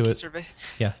a link to it. Survey?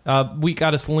 Yeah, we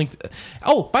got us linked.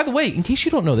 Oh, by the way, in case you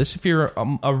don't know this, if you're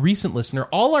a recent listener,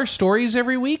 all our stories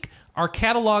every week are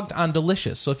cataloged on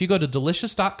Delicious. So if you go to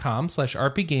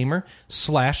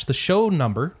delicious.com/rpgamer/the show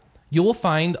number, you will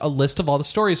find a list of all the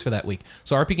stories for that week.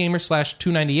 So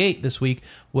rpgamer/298 this week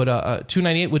would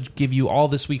 298 would give you all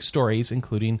this week's stories,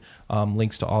 including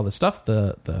links to all the stuff,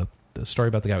 the the story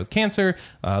about the guy with cancer,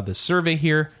 the survey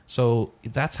here. So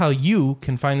that's how you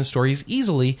can find the stories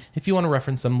easily if you want to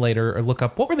reference them later or look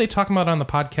up what were they talking about on the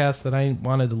podcast that I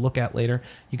wanted to look at later.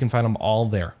 You can find them all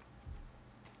there.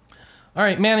 All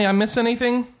right, Manny, I miss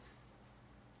anything?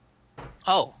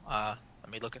 Oh, let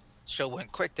me look at the show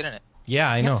went quick, didn't it? Yeah,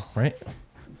 I know, right?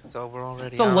 So we're already.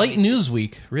 It's a light news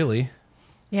week, really.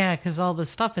 Yeah, because all the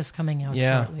stuff is coming out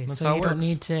shortly, that's so how it you don't works.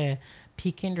 need to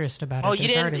pique interest about it. Oh, There's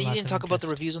you already didn't lots of talk about the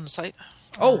interest. reviews on the site?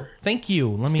 Oh, thank you.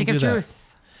 Let me Stick do of that.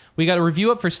 Truth. We got a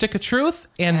review up for Stick of Truth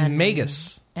and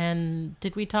Magus. And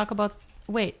did we talk about...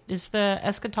 Wait, is the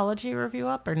eschatology review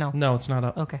up or no? No, it's not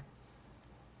up. Okay.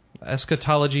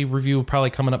 Eschatology review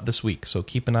probably coming up this week, so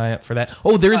keep an eye out for that.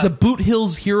 Oh, there is a Boot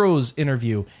Hills Heroes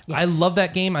interview. Yes. I love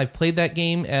that game. I've played that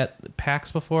game at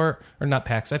PAX before, or not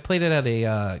PAX. I played it at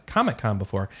a Comic-Con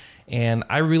before, and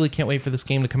I really can't wait for this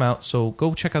game to come out, so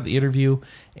go check out the interview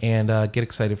and get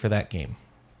excited for that game.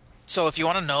 So if you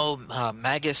want to know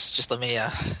Magus, just let me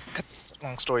cut a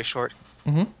long story short.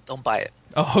 Don't buy it.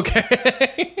 Oh,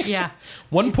 okay. Yeah.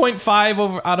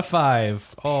 1.5 out of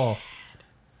 5. Oh.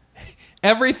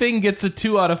 Everything gets a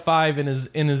 2 out of 5 in the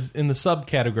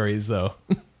subcategories though.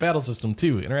 Battle system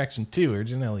 2, interaction 2,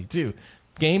 originality 2.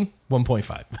 Game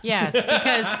 1.5. Yes,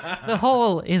 because the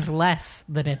whole is less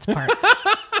than its parts.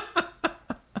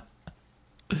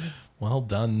 Well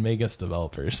done, Magus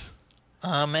developers.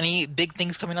 Any big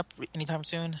things coming up anytime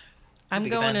soon? I'm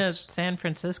Big going events? to San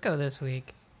Francisco this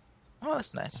week. Oh,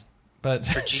 that's nice. But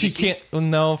she GDC? can't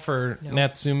for Nope.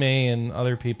 Natsume and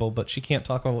other people, but she can't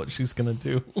talk about what she's going to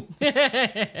do. You're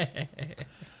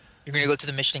gonna go to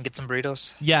the mission and get some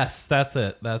burritos? Yes, that's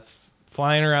it. That's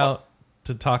flying her out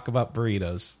to talk about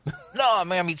burritos. No,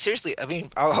 I mean seriously. I mean,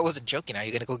 I wasn't joking. Are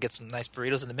you gonna go get some nice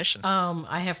burritos in the mission?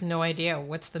 I have no idea.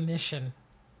 What's the mission?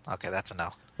 Okay, that's a no.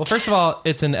 Well, first of all,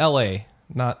 it's in L.A.,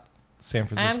 not San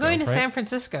Francisco. I'm going to right? San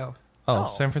Francisco. Oh, Oh.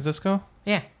 San Francisco?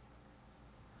 Yeah.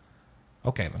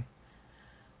 Okay, then.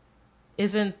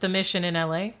 Isn't the mission in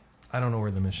LA, I don't know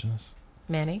where the mission is.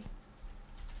 Manny?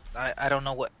 I don't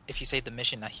know what. If you say the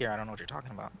mission not here, I don't know what you're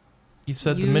talking about. You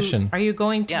said the mission. Are you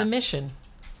going to Yeah. the mission?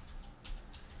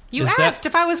 You Is asked that-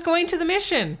 if I was going to the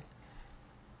mission.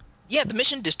 Yeah, the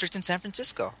mission district in San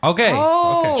Francisco. Okay.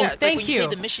 Oh. Okay. Yeah, thank like when you say you.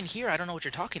 the mission here, I don't know what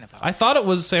you're talking about. I thought it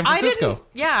was San Francisco.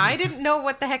 I didn't know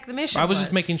what the heck the mission I was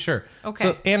just making sure. Okay.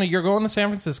 So, Anna, you're going to San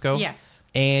Francisco. Yes.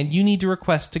 And you need to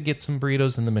request to get some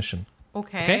burritos in the mission.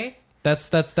 Okay. Okay?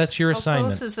 That's your How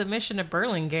assignment. close is the mission to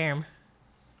Burlingame?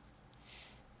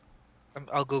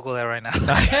 I'll Google that right now.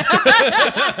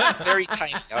 It's very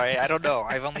tiny. All right, I don't know.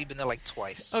 I've only been there like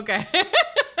twice. Okay.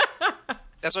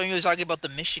 That's why when you were talking about the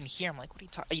mission here, I'm like, what are you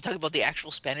talking? Are you talking about the actual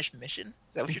Spanish mission? Is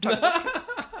that what you're talking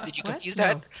about? Did you What? confuse No.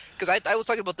 that? Because I was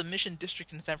talking about the mission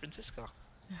district in San Francisco.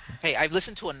 Hey, I've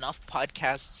listened to enough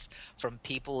podcasts from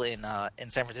people in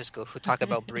San Francisco who talk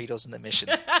about burritos in the mission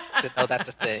to know that's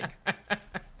a thing.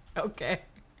 Okay.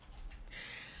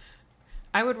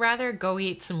 I would rather go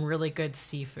eat some really good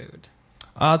seafood.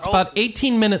 It's about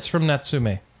 18 minutes from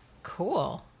Natsume.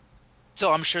 Cool.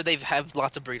 So I'm sure they have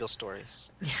lots of burrito stories.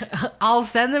 I'll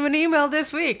send them an email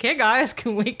this week. Hey guys,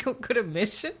 can we go to a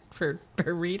mission for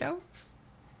burritos?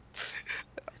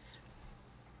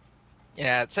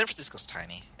 Yeah, San Francisco's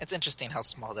tiny. It's interesting how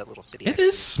small that little city It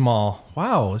is small.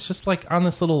 Wow. It's just like on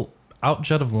this little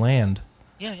outjut of land.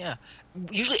 Yeah.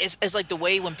 Usually, it's like the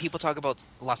way when people talk about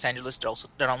Los Angeles,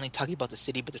 they're not only talking about the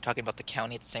city, but they're talking about the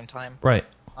county at the same time. Right.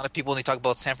 A lot of people, when they talk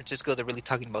about San Francisco, they're really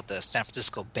talking about the San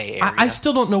Francisco Bay Area. I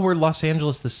still don't know where Los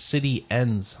Angeles, the city,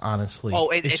 ends, honestly. Oh,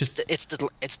 it's it's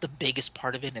the biggest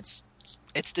part of it. It's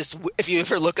this. If you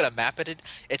ever look at a map at it,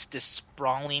 it's this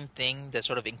sprawling thing that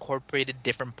sort of incorporated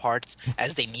different parts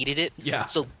as they needed it. Yeah.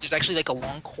 So there's actually like a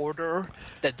long corridor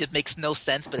that makes no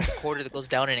sense, but it's a corridor that goes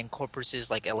down and incorporates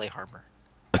like L.A. Harbor.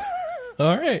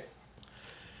 all right.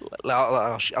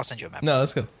 I'll send you a map. No,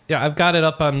 that's good. Yeah, I've got it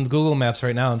up on Google Maps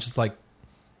right now. And just like,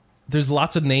 there's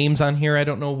lots of names on here. I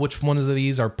don't know which ones of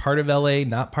these are part of LA,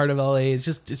 not part of LA. It's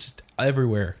just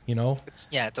everywhere, you know? It's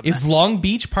a Is mess. Long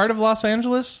Beach part of Los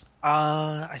Angeles?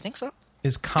 I think so.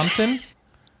 Is Compton?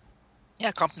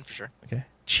 Yeah, Compton for sure. Okay.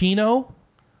 Chino?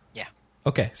 Yeah.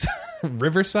 Okay.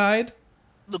 Riverside?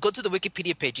 Look, go to the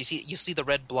Wikipedia page. You see the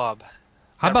red blob.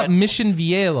 How That about red- Mission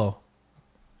Viejo?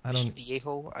 I Mission don't.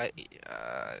 Viejo.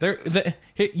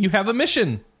 Here, you have a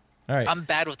mission. All right. I'm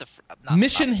bad with the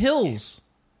Mission Hills.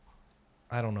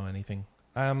 I don't know anything.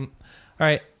 All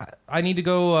right. I need to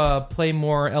go play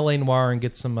more LA Noire and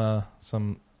get some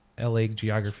LA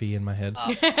geography in my head.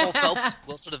 Cole Phelps,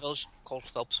 Wilshire Division. Cole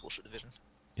Phelps, Wilshire Division.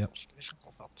 Yep. Wilshire Division,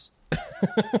 Cole Phelps.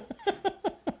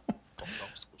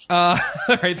 All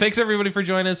right, thanks everybody for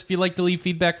joining us. If you'd like to leave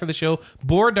feedback for the show,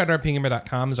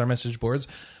 board.rpgamer.com is our message boards.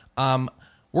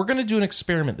 We're going to do an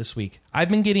experiment this week. I've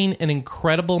been getting an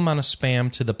incredible amount of spam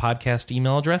to the podcast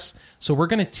email address, so we're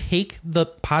going to take the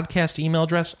podcast email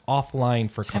address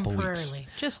offline for a couple weeks.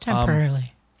 Just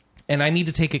temporarily. And I need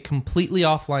to take it completely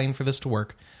offline for this to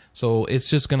work. So it's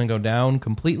just going to go down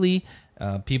completely.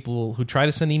 People who try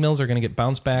to send emails are going to get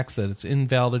bounce backs that it's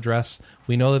invalid address.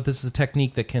 We know that this is a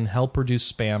technique that can help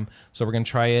reduce spam, so we're going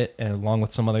to try it along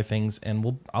with some other things,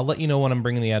 and I'll let you know when I'm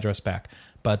bringing the address back.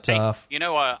 But hey, I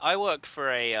work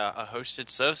for a hosted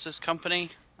services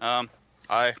company. Maybe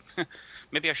I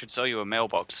should sell you a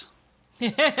mailbox.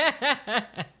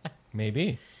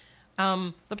 Maybe.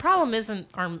 The problem isn't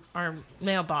our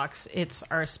mailbox; it's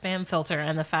our spam filter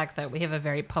and the fact that we have a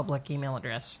very public email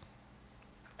address.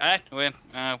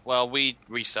 Well, we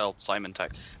resell Simon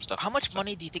Tech stuff. How much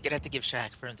money do you think I'd have to give Shaq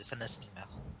for him to send us an email?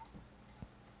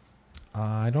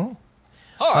 I don't know.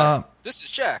 Hi, this is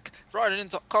Shaq.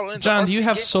 Calling in John, do you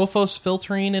have Sophos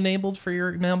filtering enabled for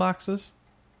your mailboxes?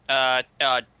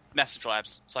 Message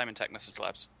Labs. Simon Tech Message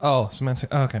Labs. Oh,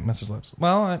 semantic. Okay, Message Labs.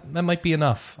 Well, that might be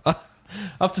enough.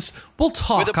 We'll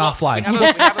talk offline.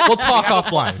 We'll talk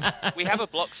offline. We have a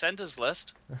block senders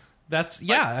list.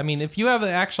 I mean, if you have an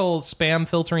actual spam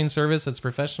filtering service that's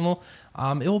professional,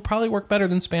 it will probably work better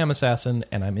than Spam Assassin,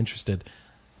 and I'm interested.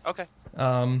 Okay.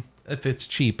 If it's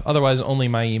cheap. Otherwise, only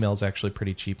my email is actually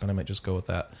pretty cheap, and I might just go with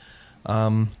that.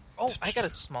 I got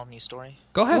a small news story.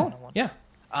 Go ahead. Yeah.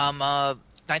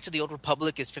 Knights of the Old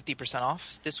Republic is 50%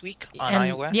 off this week on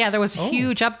iOS. Yeah, there was a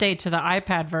huge update to the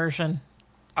iPad version.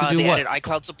 They added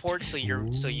iCloud support, so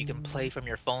you can play from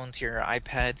your phone to your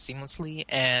iPad seamlessly,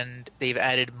 and they've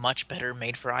added much better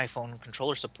made for iPhone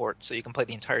controller support, so you can play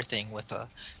the entire thing with a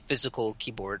physical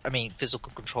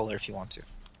physical controller if you want to.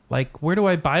 Like, where do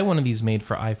I buy one of these made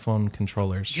for iPhone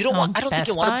controllers? I don't think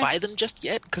you want to buy them just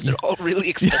yet because they're all really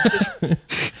expensive.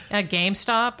 At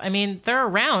GameStop, I mean, they're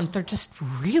around. They're just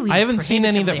really. I haven't seen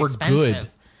any that were expensive. good.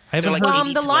 I haven't heard.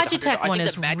 The Logitech one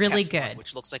is really good, one,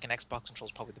 which looks like an Xbox controller,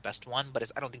 is probably the best one. But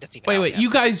I don't think that's even. Wait! You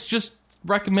guys just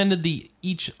recommended the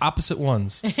each opposite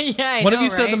ones. Yeah, one of you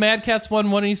said the Mad Catz one.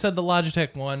 One of you said the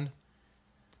Logitech one.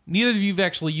 Neither of you've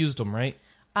actually used them, right?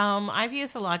 I've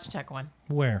used the Logitech one.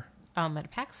 Where?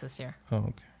 At PAX this year. Oh,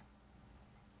 okay.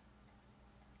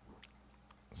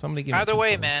 Somebody give Either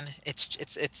way, man, it's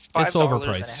 $5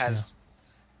 overpriced, and it has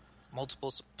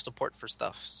multiple support for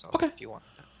stuff. So if you want.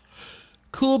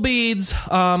 Cool beads.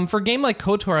 For a game like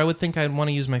KOTOR, I would think I'd want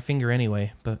to use my finger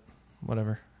anyway, but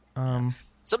whatever.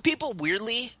 Some people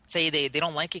weirdly say they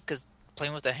don't like it because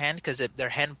playing with their hand because their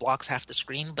hand blocks half the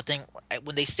screen. But then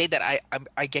when they say that,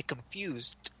 I get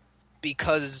confused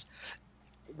because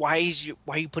why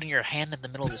are you putting your hand in the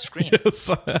middle of the screen?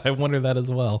 Yes, I wonder that as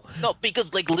well. No,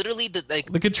 because literally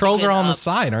the controls are on the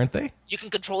side, aren't they? You can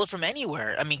control it from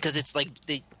anywhere. I mean, because it's like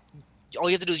all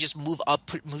you have to do is just move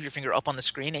your finger up on the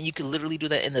screen, and you can literally do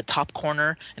that in the top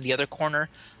corner and the other corner.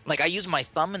 Like I use my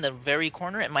thumb in the very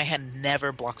corner, and my hand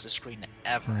never blocks the screen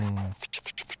ever.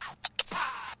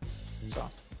 So,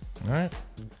 all right,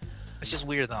 it's just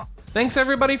weird though. Thanks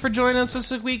everybody for joining us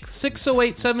this week.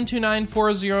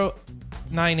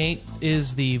 608-729-4098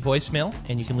 is the voicemail,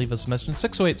 and you can leave us a message.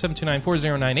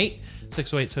 608-729-4098.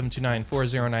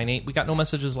 608-729-4098. We got no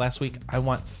messages last week. I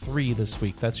want 3 this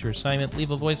week. That's your assignment.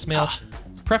 Leave a voicemail,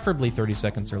 preferably 30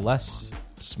 seconds or less.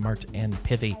 Smart and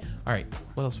pithy. All right,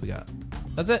 what else we got?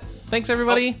 That's it. Thanks,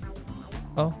 everybody.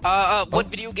 What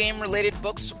video game related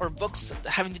books or books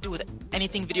having to do with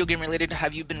anything video game related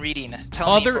have you been reading?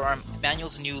 Tell me for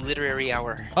Manuel's new literary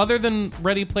hour. Other than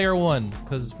Ready Player One,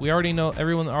 because we already know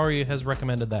everyone already has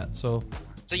recommended that. So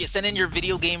you send in your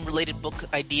video game related book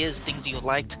ideas, things you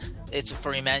liked. It's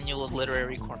for Emmanuel's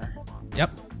Literary Corner.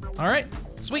 Yep. All right.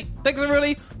 Sweet. Thanks,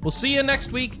 everybody. We'll see you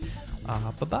next week.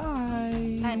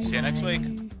 Bye-bye. See you next week.